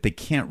nothing that they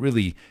can't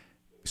really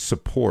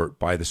support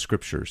by the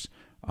scriptures.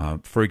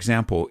 For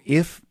example,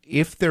 if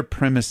their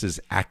premise is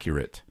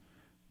accurate,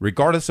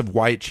 regardless of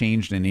why it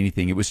changed and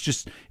anything.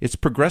 It's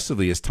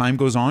progressively. As time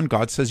goes on,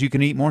 God says you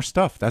can eat more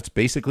stuff. That's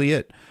basically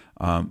it.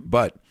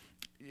 But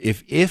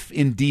if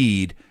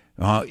indeed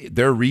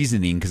their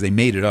reasoning, because they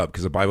made it up,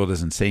 because the Bible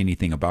doesn't say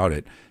anything about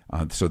it,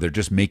 so they're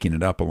just making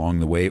it up along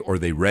the way, or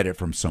they read it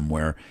from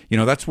somewhere.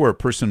 That's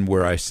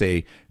where I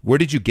say, where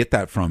did you get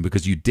that from?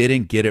 Because you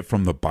didn't get it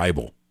from the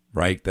Bible,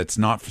 right? That's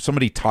not,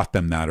 somebody taught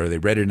them that, or they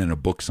read it in a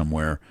book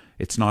somewhere.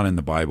 It's not in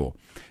the Bible.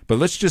 But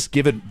let's just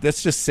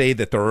say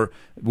that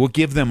we'll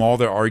give them all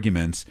their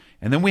arguments,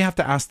 and then we have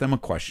to ask them a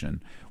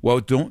question.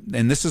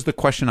 And this is the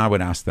question I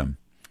would ask them.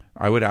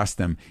 I would ask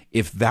them,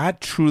 if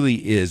that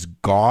truly is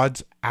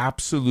God's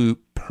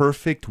absolute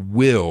perfect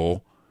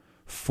will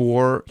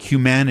for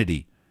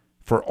humanity,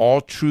 for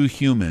all true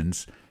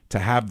humans to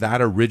have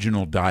that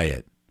original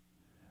diet,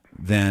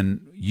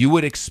 then you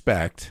would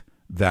expect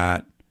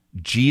that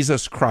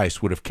Jesus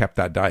Christ would have kept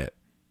that diet,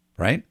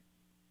 right?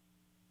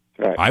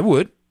 Right. I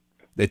would.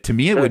 That to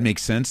me, it would make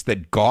sense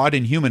that God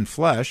in human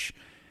flesh,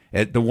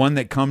 the one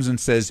that comes and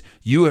says,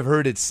 "You have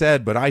heard it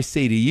said, but I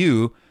say to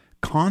you,"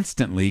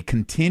 constantly,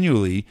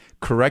 continually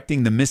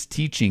correcting the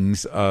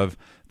misteachings of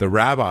the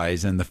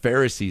rabbis and the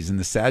Pharisees and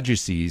the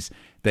Sadducees,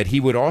 that he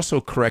would also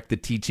correct the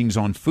teachings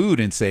on food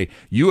and say,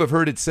 "You have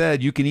heard it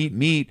said you can eat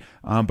meat,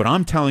 but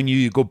I'm telling you,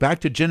 you go back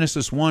to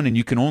Genesis 1 and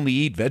you can only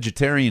eat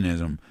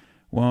vegetarianism."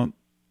 Well,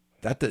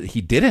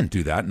 he didn't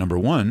do that, number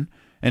one.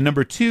 And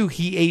number two,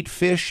 he ate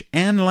fish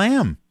and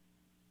lamb.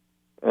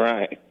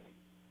 Right.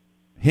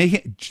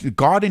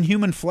 God in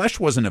human flesh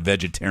wasn't a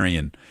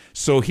vegetarian.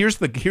 So here's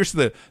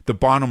the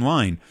bottom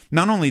line.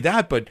 Not only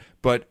that,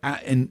 but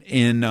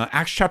in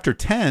Acts chapter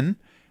 10,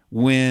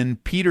 when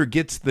Peter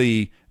gets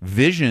the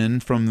vision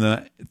from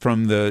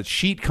the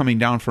sheet coming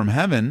down from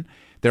heaven,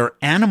 there are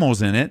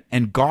animals in it,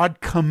 and God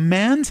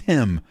commands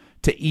him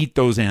to eat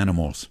those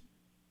animals.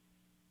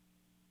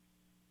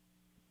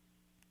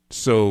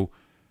 So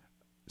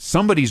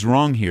somebody's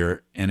wrong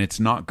here, and it's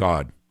not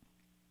God.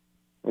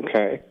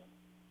 Okay.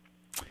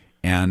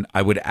 And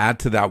I would add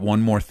to that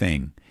one more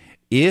thing.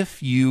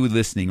 If you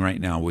listening right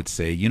now would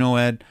say,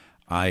 Ed,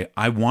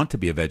 I want to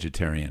be a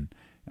vegetarian.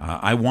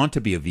 I want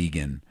to be a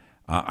vegan.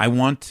 I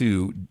want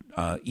to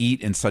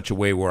eat in such a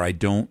way where I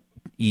don't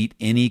eat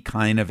any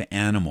kind of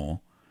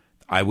animal.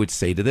 I would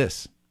say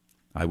this.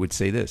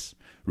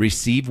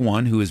 Receive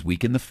one who is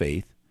weak in the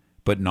faith,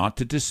 but not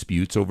to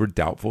disputes over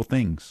doubtful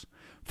things.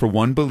 For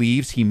one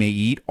believes he may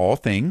eat all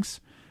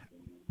things,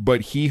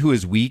 but he who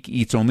is weak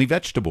eats only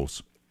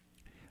vegetables.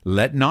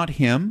 Let not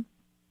him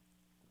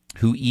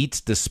who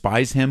eats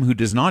despise him who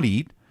does not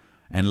eat,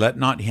 and let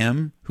not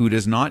him who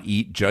does not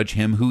eat judge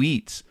him who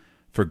eats,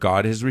 for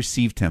God has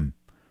received him.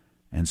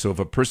 And so if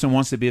a person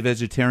wants to be a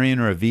vegetarian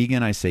or a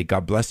vegan, I say,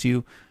 God bless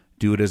you.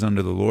 Do it as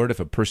under the Lord. If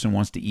a person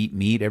wants to eat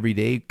meat every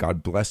day,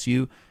 God bless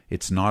you.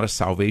 It's not a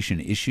salvation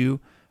issue.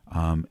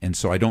 And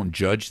so I don't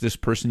judge this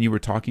person you were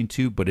talking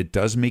to, but it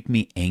does make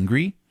me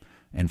angry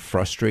and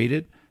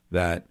frustrated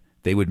that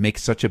they would make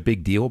such a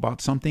big deal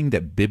about something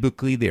that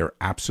biblically they are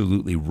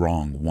absolutely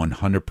wrong,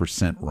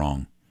 100%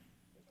 wrong.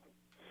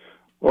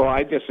 Well,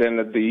 I just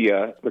ended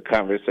the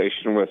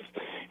conversation with,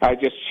 I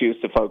just choose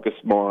to focus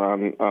more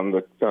on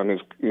his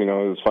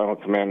his final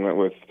commandment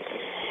with,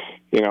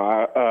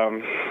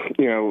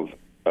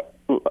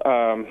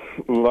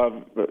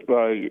 love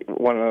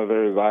one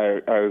another as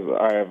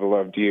I have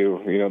loved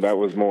you. That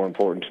was more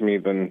important to me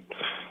than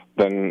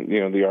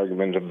the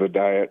argument of the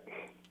diet.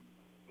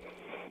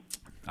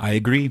 I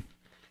agree.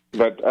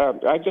 But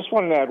I just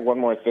wanted to add one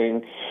more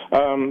thing.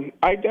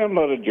 I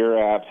downloaded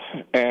your app,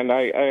 and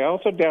I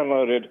also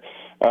downloaded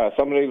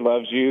Somebody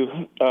Loves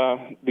You,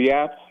 the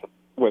app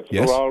with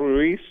Raul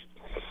Ruiz.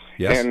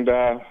 Yes. And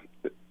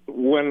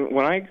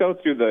when I go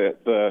through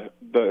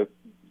the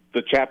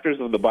chapters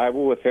of the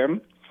Bible with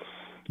him,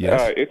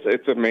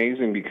 it's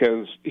amazing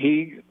because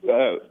he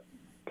goes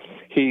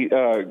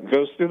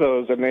through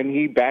those, and then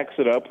he backs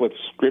it up with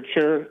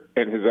scripture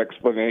and his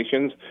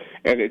explanations,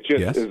 and it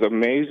just is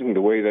amazing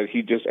the way that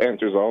he just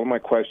answers all of my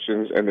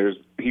questions, and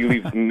he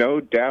leaves no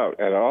doubt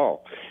at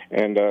all.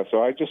 And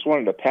so I just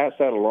wanted to pass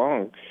that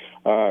along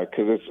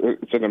because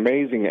it's an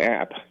amazing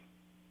app.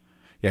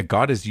 Yeah,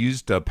 God has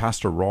used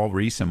Pastor Raul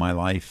Reese in my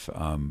life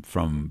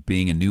from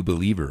being a new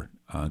believer.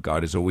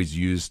 God has always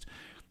used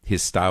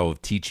his style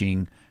of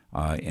teaching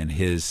and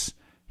he's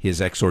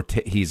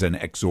an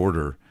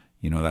exhorter.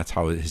 That's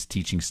how his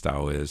teaching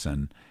style is.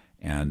 And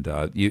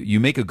you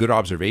make a good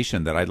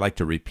observation that I'd like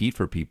to repeat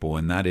for people,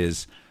 and that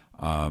is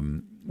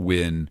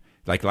when,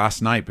 like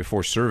last night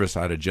before service,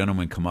 I had a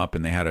gentleman come up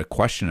and they had a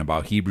question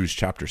about Hebrews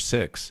chapter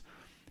 6,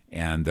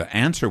 and the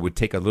answer would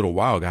take a little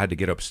while. I had to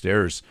get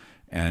upstairs,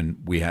 and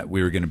we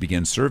were going to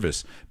begin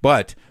service.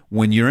 But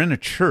when you're in a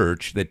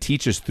church that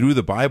teaches through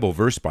the Bible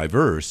verse by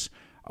verse,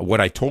 what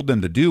I told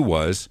them to do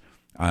was,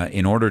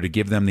 in order to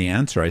give them the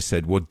answer, I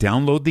said, well,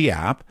 download the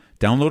app,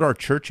 download our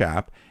church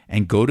app,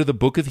 and go to the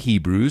book of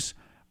Hebrews.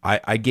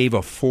 I gave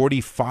a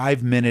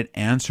 45-minute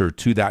answer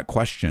to that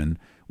question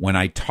when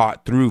I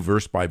taught through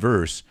verse by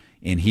verse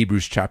in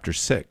Hebrews chapter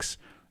 6.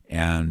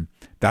 And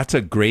that's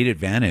a great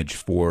advantage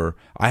for,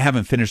 I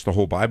haven't finished the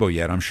whole Bible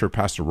yet. I'm sure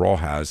Pastor Rawl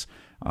has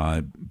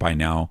by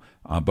now.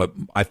 But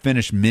I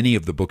finished many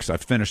of the books.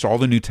 I've finished all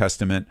the New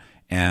Testament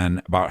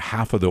and about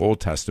half of the Old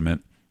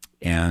Testament.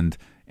 And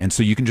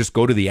so you can just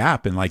go to the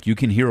app and like you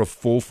can hear a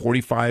full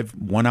 45,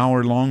 1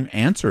 hour long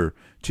answer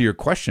to your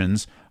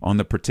questions on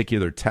the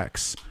particular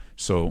text.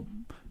 So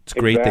it's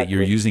great that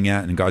you're using it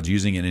and God's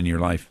using it in your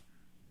life.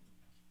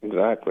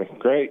 Exactly.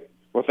 Great.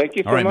 Well, thank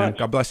you so much. All right, much. Man.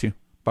 God bless you.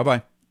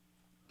 Bye-bye.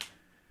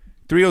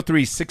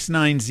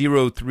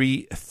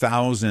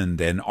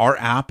 303-690-3000. And our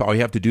app, all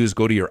you have to do is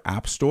go to your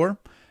app store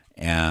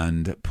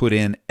and put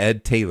in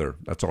Ed Taylor.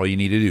 That's all you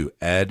need to do,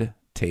 Ed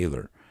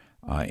Taylor.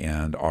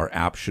 And our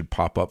app should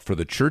pop up for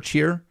the church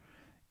here.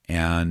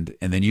 And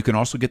then you can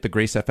also get the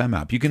Grace FM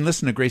app. You can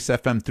listen to Grace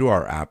FM through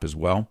our app as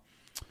well.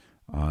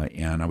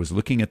 And I was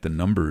looking at the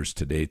numbers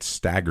today. It's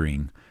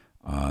staggering,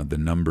 the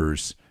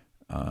numbers.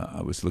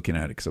 I was looking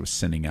at it because I was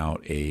sending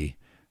out a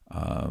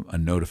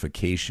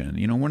notification.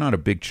 You know, we're not a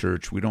big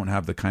church. We don't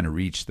have the kind of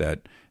reach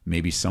that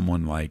maybe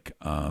someone like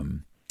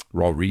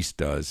Raul Reese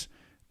does.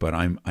 But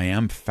I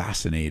am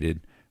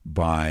fascinated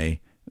by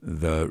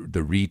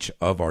the reach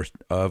of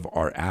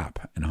our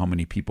app and how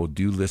many people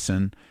do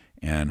listen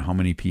and how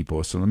many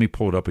people. So let me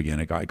pull it up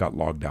again. I got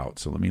logged out.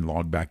 So let me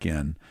log back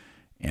in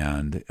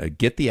and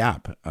get the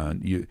app.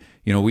 You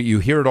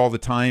hear it all the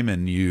time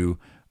and you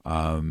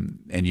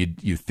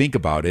think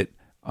about it,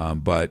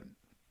 but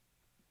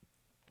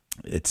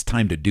it's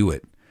time to do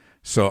it.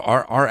 So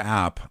our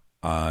app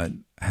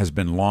has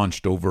been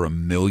launched over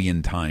 1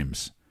 million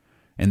times.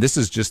 And this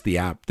is just the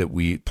app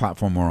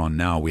platform we're on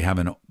now. We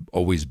haven't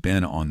always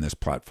been on this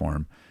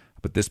platform,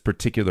 but this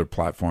particular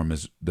platform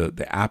is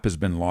the app has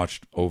been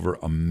launched over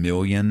 1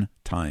 million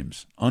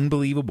times.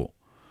 Unbelievable.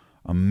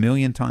 1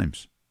 million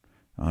times.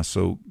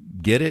 So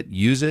get it,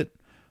 use it,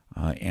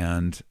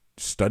 and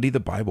study the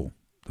Bible.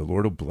 The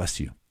Lord will bless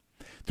you.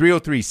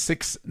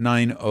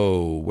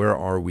 303-690, where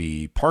are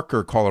we?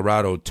 Parker,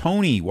 Colorado.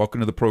 Tony,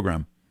 welcome to the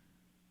program.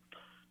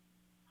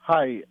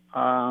 Hi.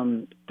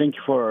 Thank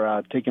you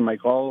for taking my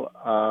call.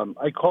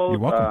 I called.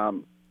 You're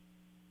welcome.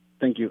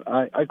 Thank you.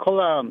 I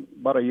called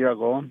about a year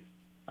ago,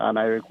 and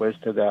I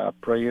requested a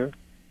prayer.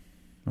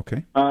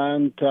 Okay.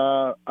 And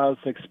as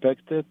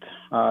expected,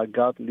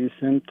 God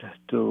listened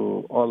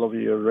to all of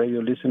your radio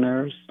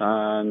listeners,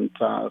 and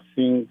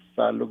things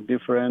look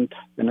different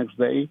the next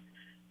day,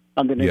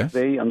 and the next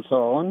day, and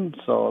so on.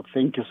 So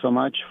thank you so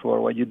much for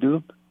what you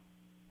do.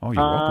 Oh,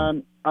 you're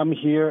welcome. I'm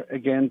here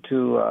again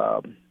to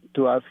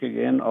ask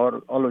again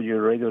all of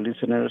your radio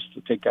listeners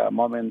to take a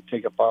moment,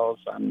 take a pause,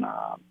 and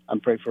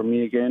pray for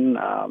me again.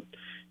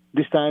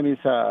 This time is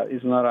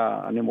not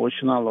an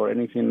emotional or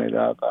anything like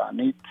that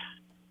need.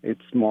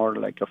 It's more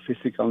like a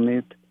physical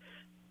need.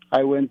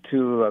 I went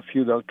to a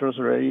few doctors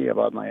already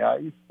about my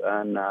eyes,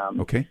 and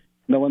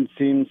no one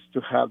seems to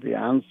have the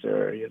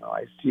answer. You know,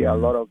 I see a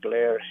lot of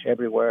glare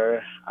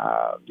everywhere.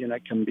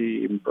 It can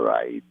be in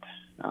bright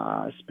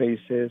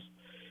spaces.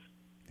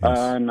 Yes.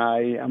 And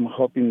I am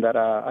hoping that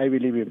I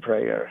believe in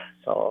prayer.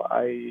 So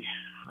I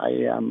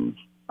am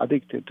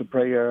addicted to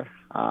prayer,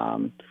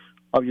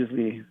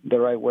 obviously the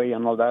right way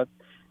and all that.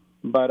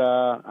 But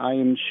I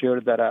am sure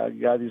that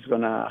God is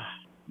gonna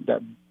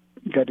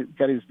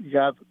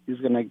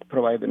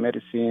provide the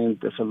medicine,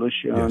 the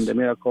solution, the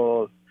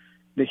miracle,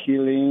 the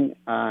healing,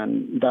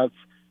 and that's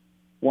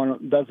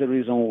the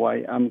reason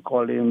why I'm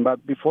calling.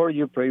 But before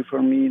you pray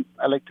for me,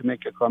 I'd like to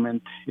make a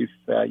comment, if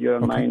you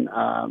don't mind.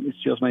 It's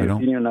just my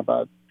opinion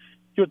about.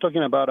 You're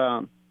talking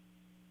about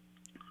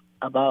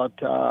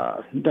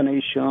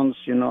donations,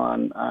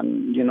 and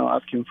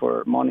asking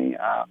for money.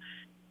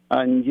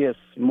 And yes,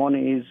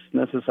 money is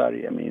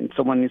necessary. I mean,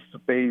 someone needs to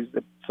pay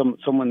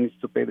someone needs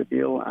to pay the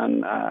bill,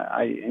 and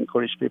I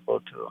encourage people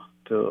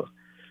to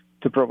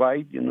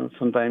provide.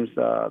 Sometimes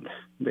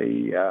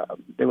they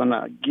want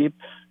to give,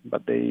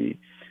 but the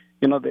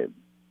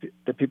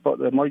people,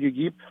 the more you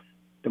give,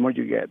 the more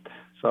you get.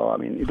 So I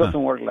mean, it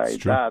doesn't work like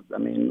that. I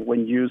mean,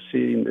 when you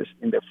see in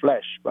the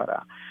flesh. But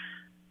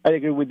I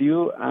agree with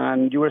you.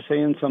 And you were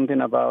saying something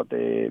about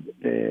the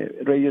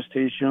radio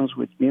stations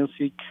with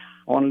music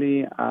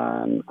only.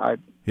 And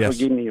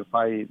forgive me if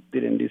I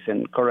didn't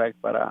listen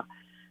correct. But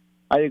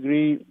I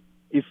agree.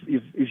 If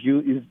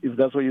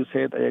that's what you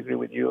said, I agree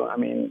with you. I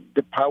mean,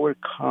 the power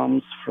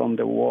comes from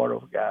the Word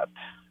of God.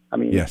 I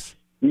mean,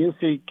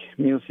 music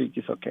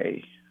is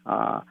okay.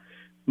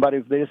 But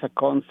if there is a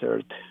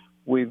concert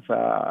with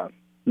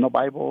no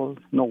Bible,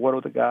 no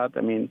Word of God,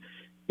 I mean,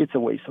 it's a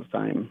waste of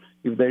time.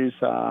 If there is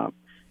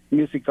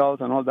musicals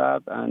and all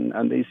that,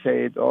 and they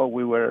say,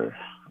 we were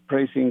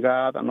praising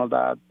God and all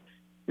that,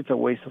 it's a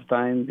waste of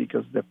time,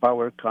 because the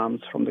power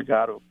comes from the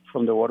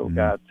Word of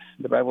God.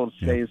 The Bible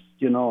says,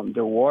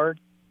 the Word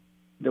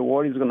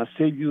is going to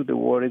save you. The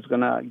Word is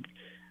going to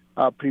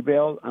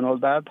prevail and all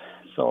that.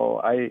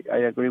 So I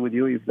agree with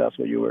you if that's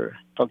what you were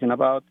talking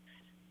about.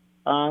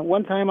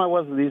 One time I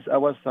was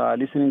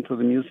listening to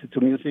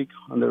music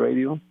on the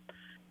radio.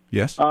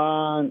 Yes.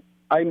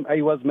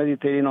 I was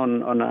meditating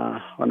on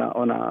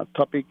a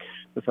topic,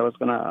 because I was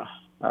gonna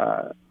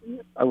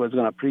I was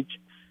going to preach.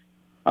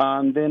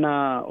 And then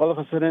all of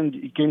a sudden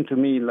it came to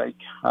me like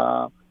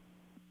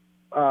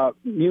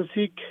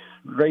music,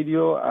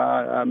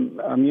 radio,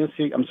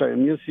 music,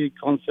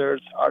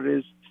 concerts,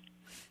 artists,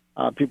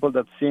 people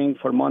that sing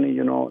for money,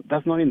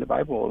 that's not in the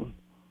Bible.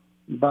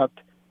 But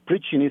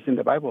preaching is in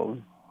the Bible.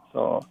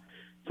 So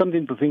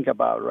something to think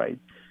about, right?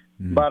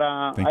 But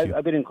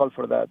I didn't call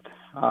for that.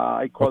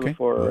 I called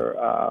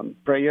for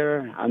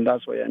prayer, and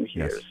that's why I'm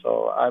here. Yes.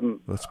 So I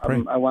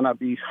want to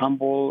be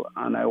humble,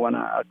 and I want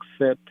to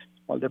accept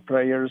all the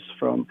prayers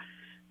from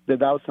the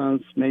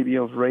thousands, maybe,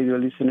 of radio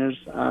listeners,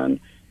 and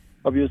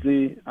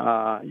obviously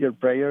your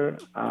prayer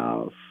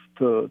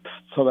so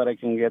that I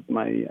can get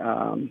my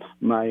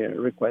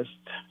request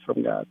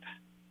from God,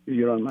 if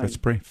you don't mind. Let's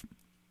pray.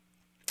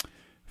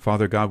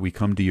 Father God, we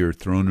come to your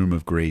throne room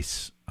of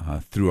grace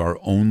through our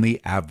only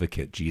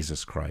advocate,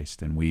 Jesus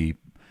Christ, and we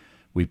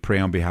pray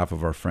on behalf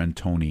of our friend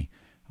Tony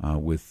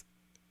with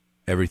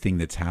everything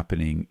that's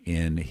happening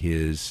in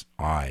his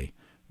eye,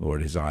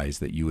 Lord, his eyes,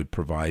 that you would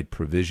provide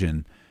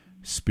provision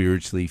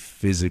spiritually,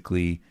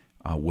 physically,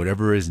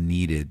 whatever is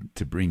needed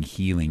to bring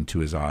healing to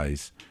his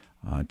eyes,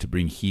 to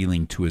bring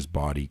healing to his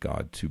body,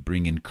 God, to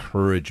bring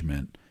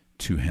encouragement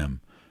to him.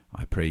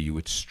 I pray you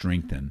would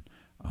strengthen,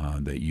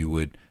 that you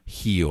would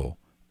heal,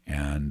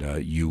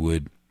 and you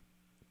would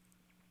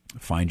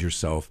find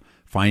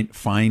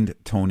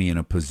Tony in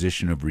a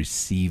position of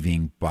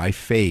receiving by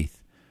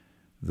faith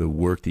the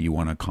work that you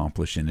want to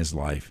accomplish in his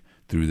life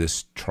through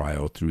this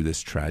trial, through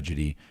this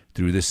tragedy,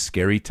 through this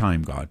scary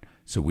time, God.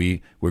 So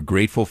we're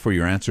grateful for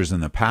your answers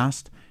in the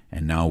past,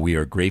 and now we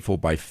are grateful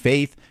by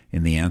faith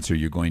in the answer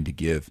you're going to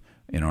give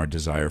in our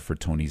desire for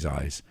Tony's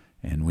eyes.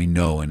 And we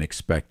know and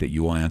expect that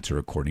you will answer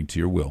according to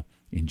your will.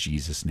 In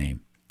Jesus'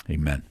 name,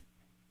 amen.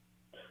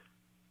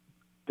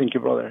 Thank you,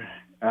 brother.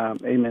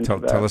 Amen.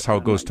 Tell us how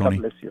it goes, Tony.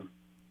 God bless you.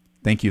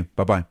 Thank you.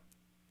 Bye-bye.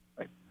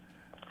 Bye.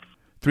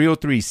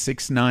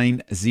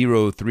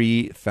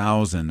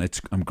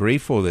 303-690-3000. I'm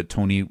grateful that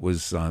Tony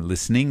was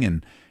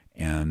listening,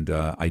 and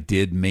I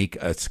did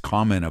make a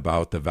comment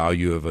about the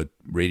value of a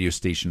radio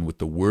station with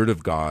the Word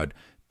of God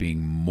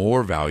being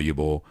more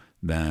valuable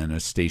than a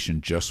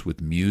station just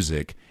with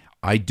music.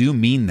 I do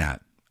mean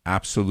that,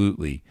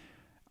 absolutely.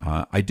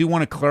 I do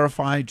want to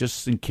clarify,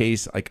 just in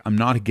case, I'm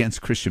not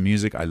against Christian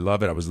music. I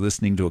love it. I was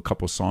listening to a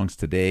couple songs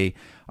today.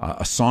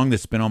 A song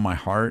that's been on my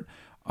heart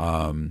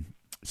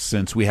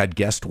since we had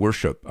guest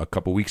worship a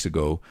couple weeks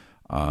ago,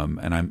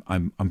 and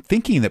I'm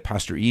thinking that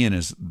Pastor Ian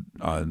has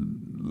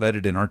led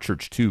it in our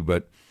church too.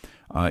 But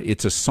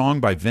it's a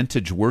song by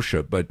Vintage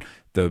Worship, but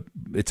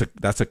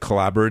that's a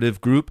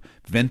collaborative group,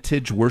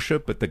 Vintage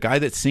Worship. But the guy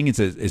that sings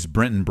is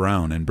Brenton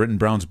Brown, and Brenton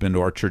Brown's been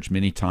to our church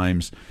many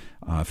times.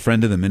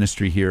 Friend of the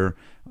ministry here,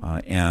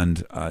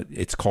 and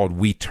it's called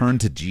 "We Turn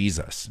to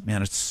Jesus."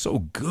 Man, it's so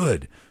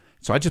good.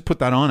 So I just put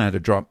that on. I had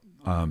to drop,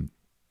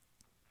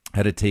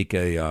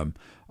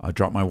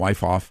 drop my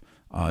wife off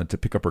to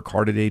pick up her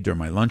car today during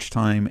my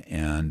lunchtime,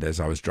 and as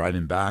I was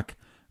driving back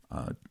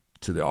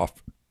to the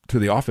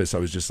office, I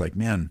was just like,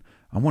 man,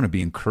 I want to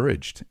be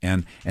encouraged.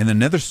 And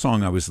another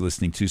song I was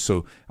listening to.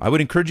 So I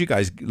would encourage you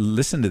guys,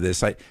 listen to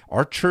this.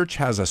 Our church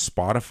has a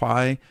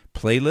Spotify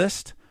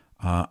playlist.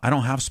 I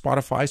don't have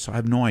Spotify, so I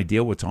have no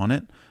idea what's on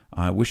it.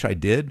 I wish I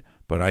did,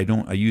 but I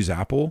don't. I use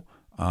Apple,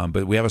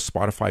 but we have a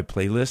Spotify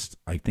playlist.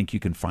 I think you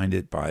can find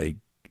it by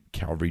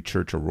Calvary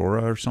Church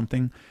Aurora or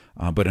something.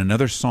 But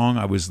another song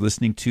I was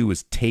listening to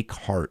was "Take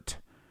Heart."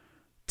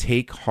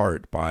 "Take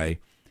Heart" by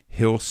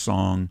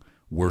Hillsong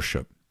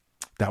Worship.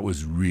 That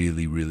was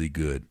really, really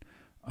good.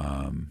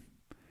 And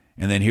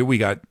then here we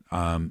got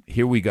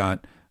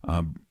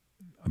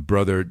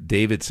Brother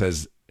David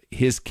says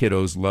his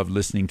kiddos love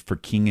listening for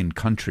King and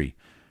Country.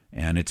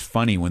 And it's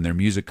funny when their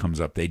music comes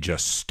up, they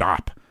just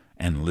stop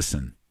and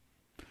listen.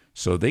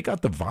 So they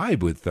got the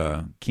vibe with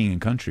King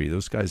and Country.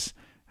 Those guys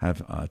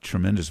have a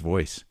tremendous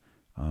voice.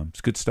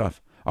 It's good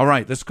stuff. All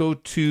right, let's go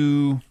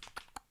to,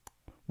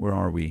 where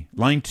are we?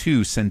 Line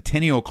 2,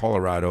 Centennial,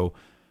 Colorado.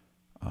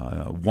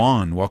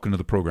 Juan, welcome to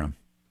the program.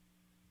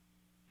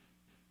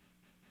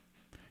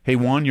 Hey,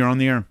 Juan, you're on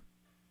the air.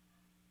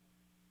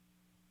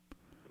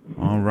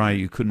 All right,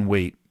 you couldn't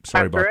wait.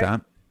 Sorry about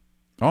that.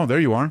 Oh, there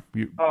you are.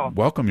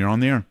 Welcome. You're on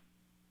the air.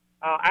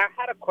 I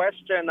had a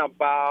question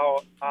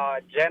about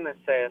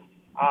Genesis.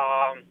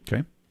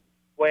 Okay.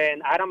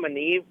 When Adam and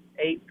Eve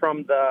ate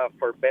from the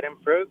forbidden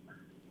fruit,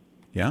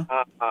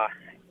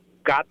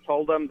 God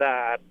told them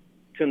that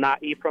to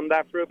not eat from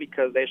that fruit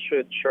because they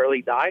should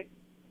surely die.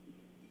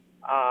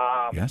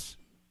 Yes.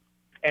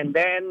 And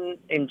then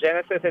in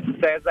Genesis it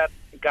says that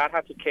God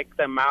had to kick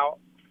them out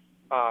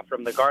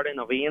from the Garden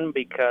of Eden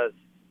because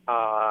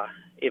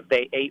if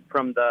they ate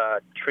from the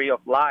tree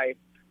of life,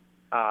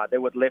 they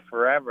would live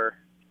forever.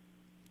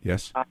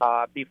 Yes.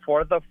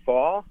 Before the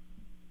fall,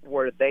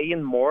 were they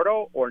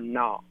immortal or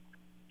not?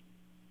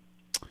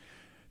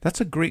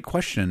 That's a great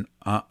question.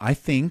 I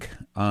think,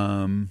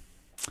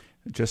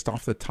 just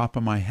off the top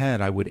of my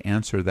head, I would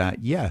answer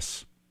that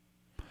yes.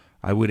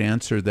 I would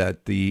answer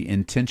that the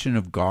intention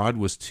of God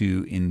was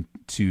to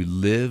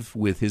live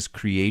with his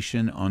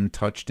creation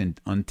untouched and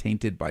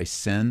untainted by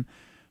sin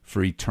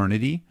for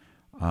eternity.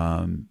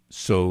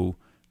 So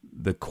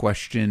the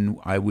question,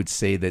 I would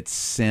say that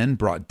sin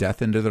brought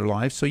death into their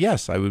lives. So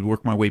yes, I would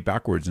work my way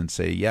backwards and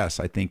say, yes,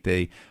 I think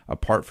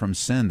apart from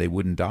sin, they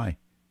wouldn't die.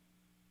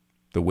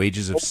 The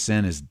wages of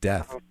sin is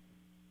death.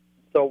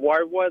 So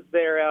why was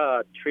there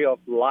a tree of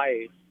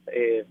life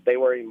if they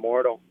were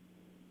immortal?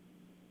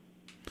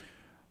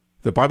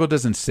 The Bible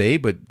doesn't say,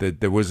 but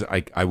there was.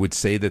 I would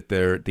say that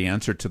the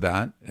answer to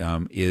that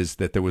is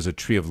that there was a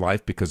tree of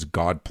life because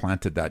God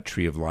planted that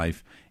tree of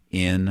life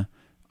in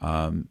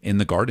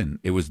the garden.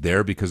 It was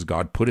there because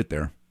God put it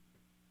there.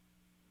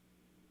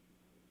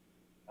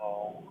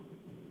 Oh,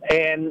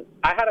 and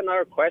I had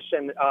another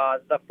question.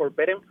 The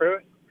forbidden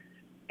fruit,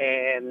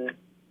 and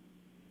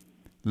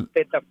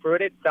did the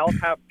fruit itself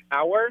have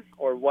power,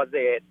 or was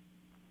it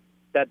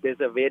that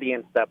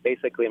disobedience that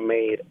basically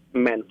made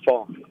men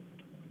fall?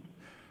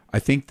 I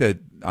think that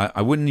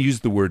I wouldn't use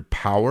the word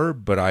power,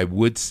 but I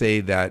would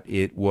say that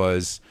it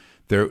was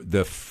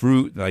the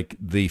fruit, like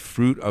the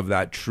fruit of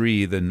that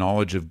tree, the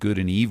knowledge of good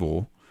and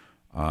evil,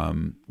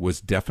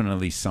 was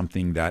definitely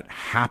something that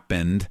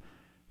happened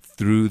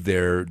through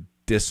their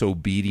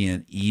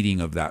disobedient eating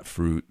of that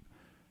fruit.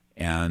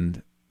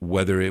 And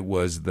whether it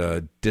was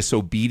the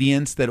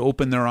disobedience that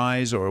opened their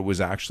eyes or it was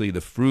actually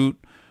the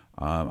fruit,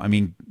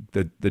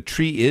 the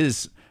tree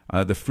is,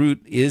 the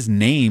fruit is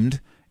named,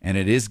 and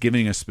it is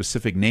giving a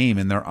specific name,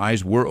 and their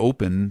eyes were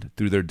opened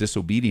through their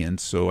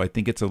disobedience. So I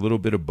think it's a little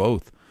bit of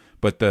both.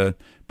 But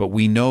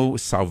we know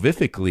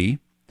salvifically,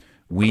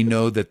 we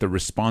know that the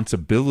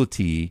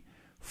responsibility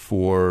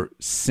for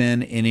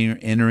sin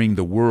entering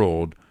the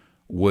world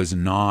was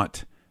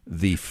not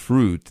the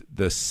fruit.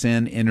 The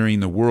sin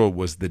entering the world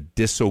was the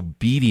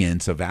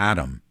disobedience of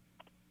Adam.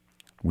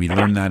 We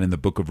learn that in the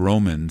book of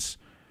Romans.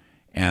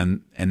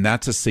 And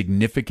that's a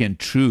significant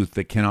truth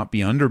that cannot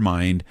be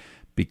undermined,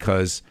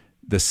 because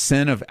the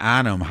sin of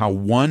Adam, how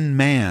one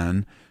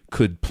man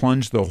could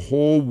plunge the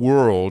whole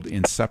world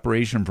in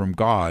separation from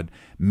God,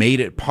 made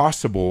it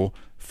possible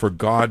for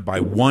God by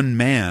one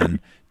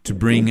man to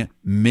bring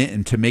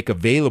men, to make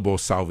available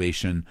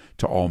salvation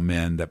to all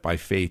men, that by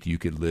faith you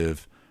could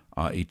live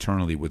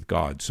eternally with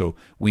God. So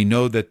we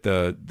know that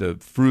the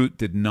fruit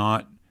did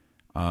not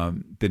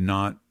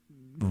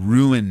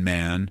ruin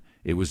man.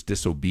 It was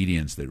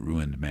disobedience that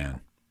ruined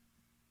man.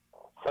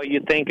 So you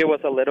think it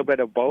was a little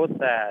bit of both,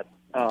 that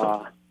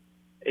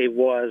it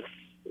was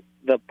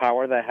the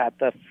power that had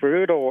the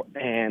fruit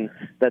and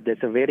the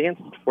disobedience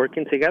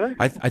working together?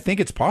 I think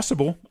it's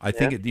possible. I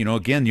think,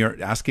 again, you're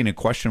asking a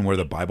question where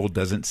the Bible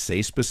doesn't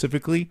say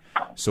specifically.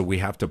 So we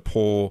have to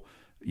pull,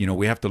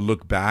 we have to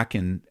look back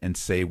and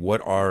say,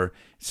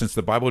 since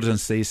the Bible doesn't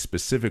say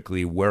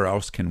specifically, what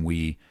else can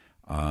we,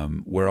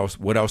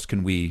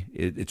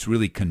 it's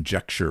really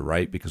conjecture,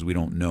 right? Because we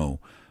don't know.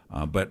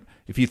 But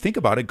if you think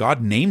about it,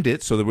 God named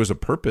it, so there was a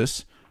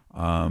purpose.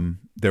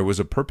 There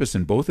was a purpose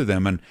in both of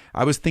them. And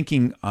I was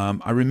thinking,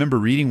 I remember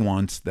reading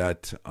once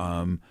that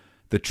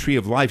the tree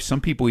of life,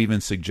 some people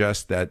even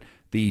suggest that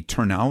the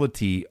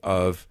eternality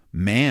of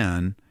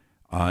man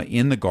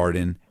in the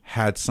garden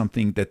had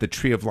something, that the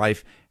tree of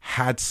life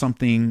had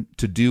something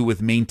to do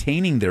with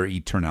maintaining their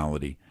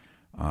eternality,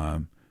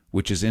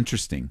 which is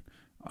interesting,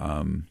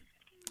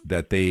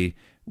 that they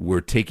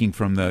were taking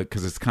from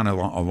because it's kind of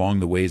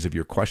along the ways of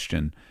your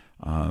question.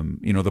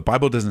 The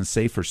Bible doesn't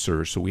say for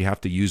sure, so we have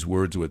to use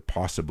words with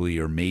possibly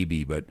or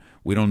maybe, but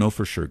we don't know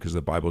for sure because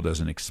the Bible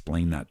doesn't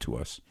explain that to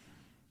us.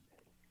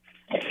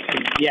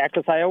 Yeah,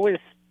 because I always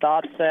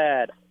thought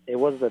that it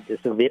was the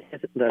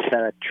disobedience,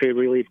 that tree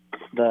really,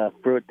 the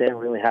fruit didn't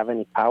really have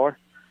any power,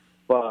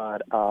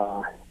 but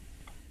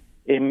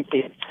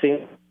it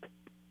seems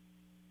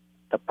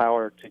the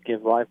power to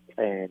give life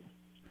and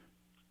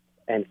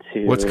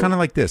to. Well, it's kind of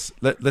like this.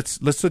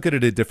 Let's look at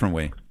it a different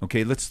way.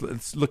 Okay, let's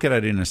look at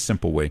it in a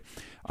simple way.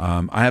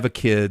 I have a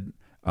kid.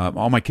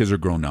 All my kids are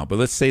grown now, but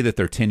let's say that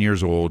they're 10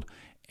 years old,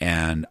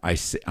 and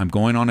I'm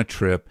going on a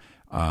trip,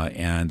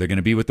 and they're going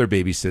to be with their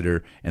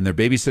babysitter, and their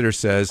babysitter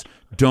says,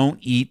 "Don't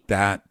eat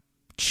that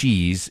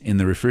cheese in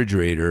the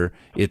refrigerator.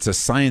 It's a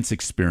science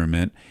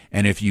experiment,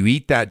 and if you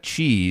eat that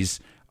cheese,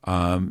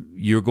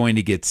 you're going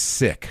to get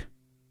sick.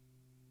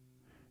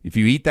 If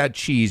you eat that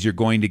cheese, you're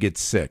going to get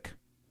sick."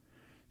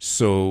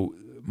 So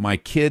my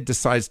kid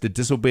decides to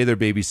disobey their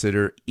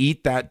babysitter,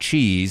 eat that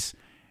cheese,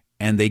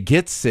 and they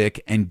get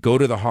sick and go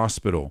to the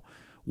hospital.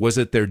 Was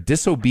it their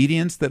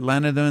disobedience that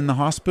landed them in the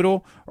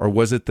hospital, or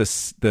was it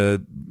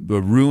the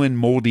ruined,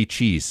 moldy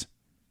cheese?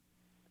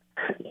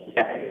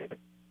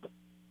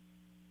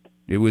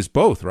 It was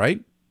both,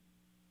 right?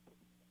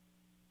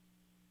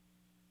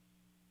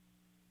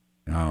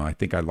 Oh, I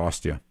think I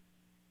lost you.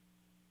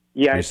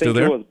 Yeah, I think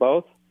it was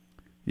both.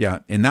 Yeah,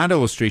 in that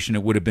illustration,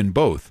 it would have been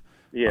both.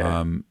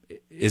 Yeah.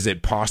 Is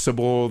it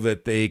possible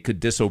that they could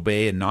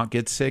disobey and not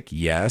get sick?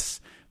 Yes,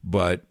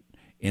 but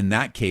in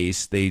that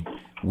case,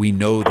 we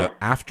know the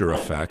after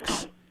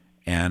effects,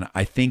 And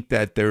I think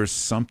that there's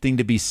something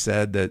to be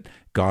said that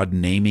God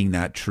naming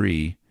that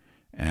tree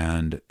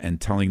and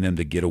telling them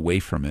to get away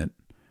from it,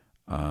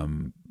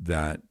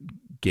 that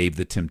gave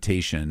the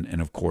temptation.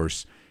 And of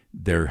course,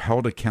 they're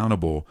held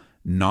accountable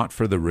not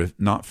for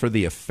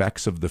the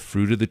effects of the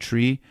fruit of the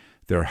tree.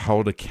 They're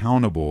held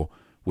accountable,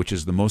 which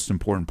is the most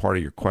important part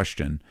of your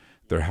question.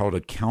 They're held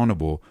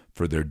accountable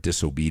for their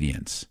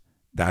disobedience.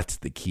 That's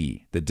the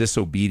key. The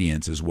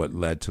disobedience is what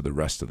led to the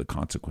rest of the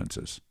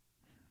consequences.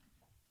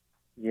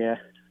 Yeah.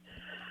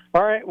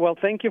 All right. Well,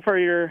 thank you for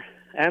your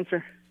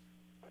answer.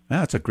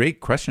 Yeah, it's a great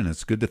question.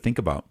 It's good to think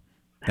about.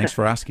 Thanks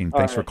for asking.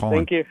 Thanks for calling.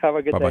 Thank you. Have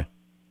a good Bye-bye. day.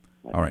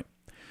 All right.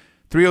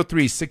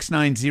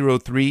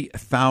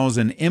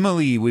 303-690-3000.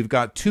 Emily, we've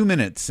got 2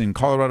 minutes in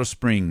Colorado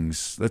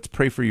Springs. Let's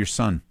pray for your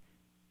son.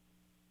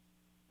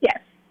 Yes.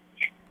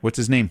 What's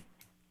his name?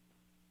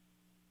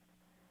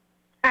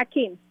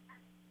 Hakeem.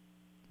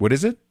 What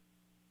is it?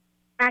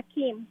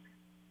 Hakeem.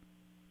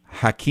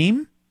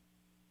 Hakeem?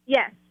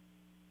 Yes.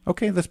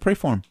 Okay, let's pray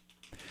for him.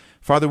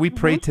 Father, we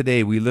pray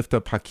today, we lift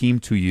up Hakeem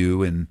to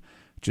you and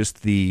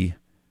just the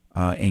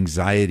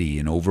anxiety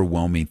and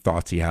overwhelming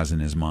thoughts he has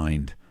in his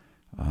mind.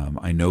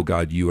 I know,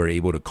 God, you are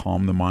able to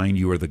calm the mind.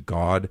 You are the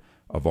God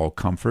of all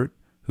comfort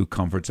who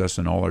comforts us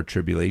in all our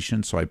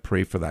tribulation. So I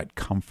pray for that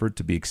comfort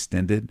to be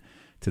extended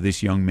to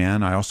this young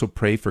man. I also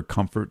pray for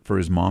comfort for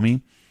his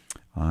mommy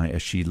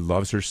as she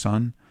loves her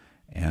son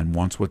and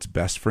wants what's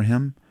best for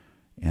him.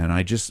 And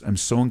I'm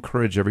so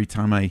encouraged every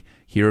time I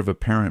hear of a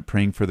parent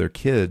praying for their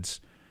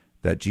kids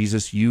that,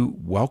 Jesus, you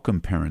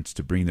welcome parents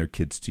to bring their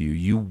kids to you.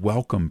 You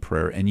welcome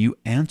prayer and you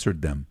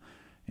answered them.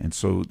 And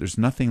so there's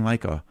nothing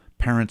like a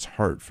parent's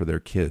heart for their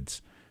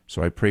kids.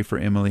 So I pray for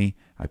Emily.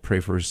 I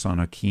pray for her son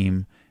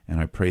Hakeem. And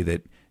I pray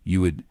that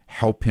you would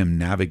help him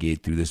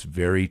navigate through this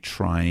very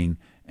trying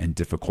and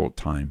difficult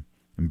time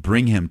and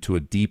bring him to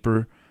a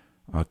deeper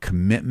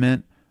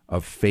commitment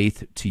of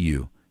faith to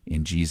you.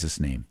 In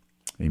Jesus' name,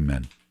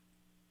 amen.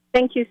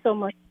 Thank you so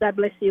much. God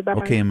bless you.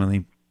 Bye-bye. Okay,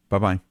 Emily.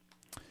 Bye-bye.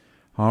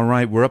 All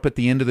right, we're up at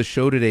the end of the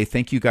show today.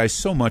 Thank you guys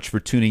so much for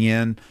tuning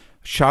in.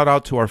 Shout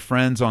out to our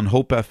friends on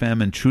Hope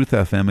FM and Truth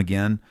FM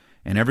again,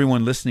 and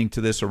everyone listening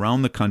to this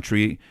around the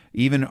country,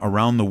 even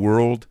around the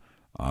world.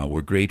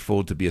 We're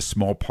grateful to be a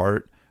small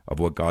part of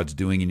what God's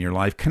doing in your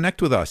life.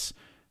 Connect with us.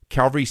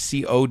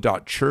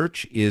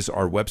 CalvaryCO.church is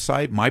our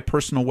website. My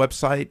personal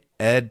website,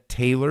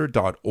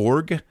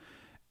 edtaylor.org.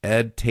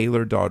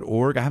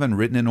 edtaylor.org. I haven't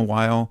written in a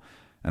while,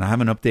 and I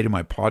haven't updated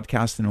my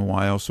podcast in a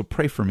while, so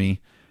pray for me.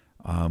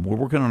 We're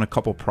working on a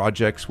couple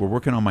projects. We're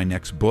working on my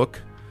next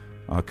book.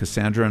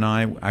 Cassandra and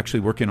I actually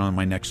working on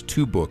my next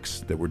 2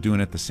 books that we're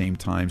doing at the same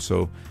time.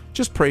 So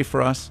just pray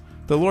for us.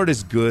 The Lord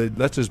is good.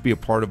 Let's just be a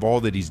part of all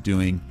that he's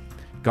doing.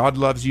 God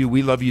loves you.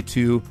 We love you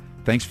too.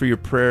 Thanks for your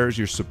prayers,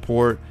 your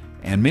support.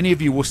 And many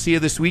of you, we'll see you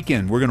this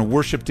weekend. We're going to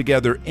worship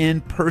together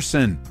in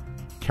person.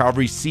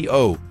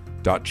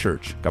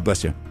 CalvaryCO.church. God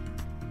bless you.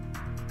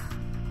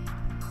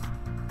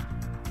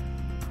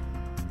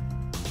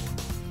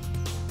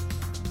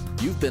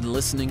 You've been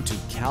listening to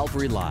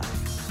Calvary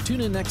Live.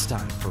 Tune in next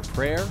time for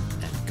prayer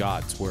and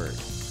God's Word.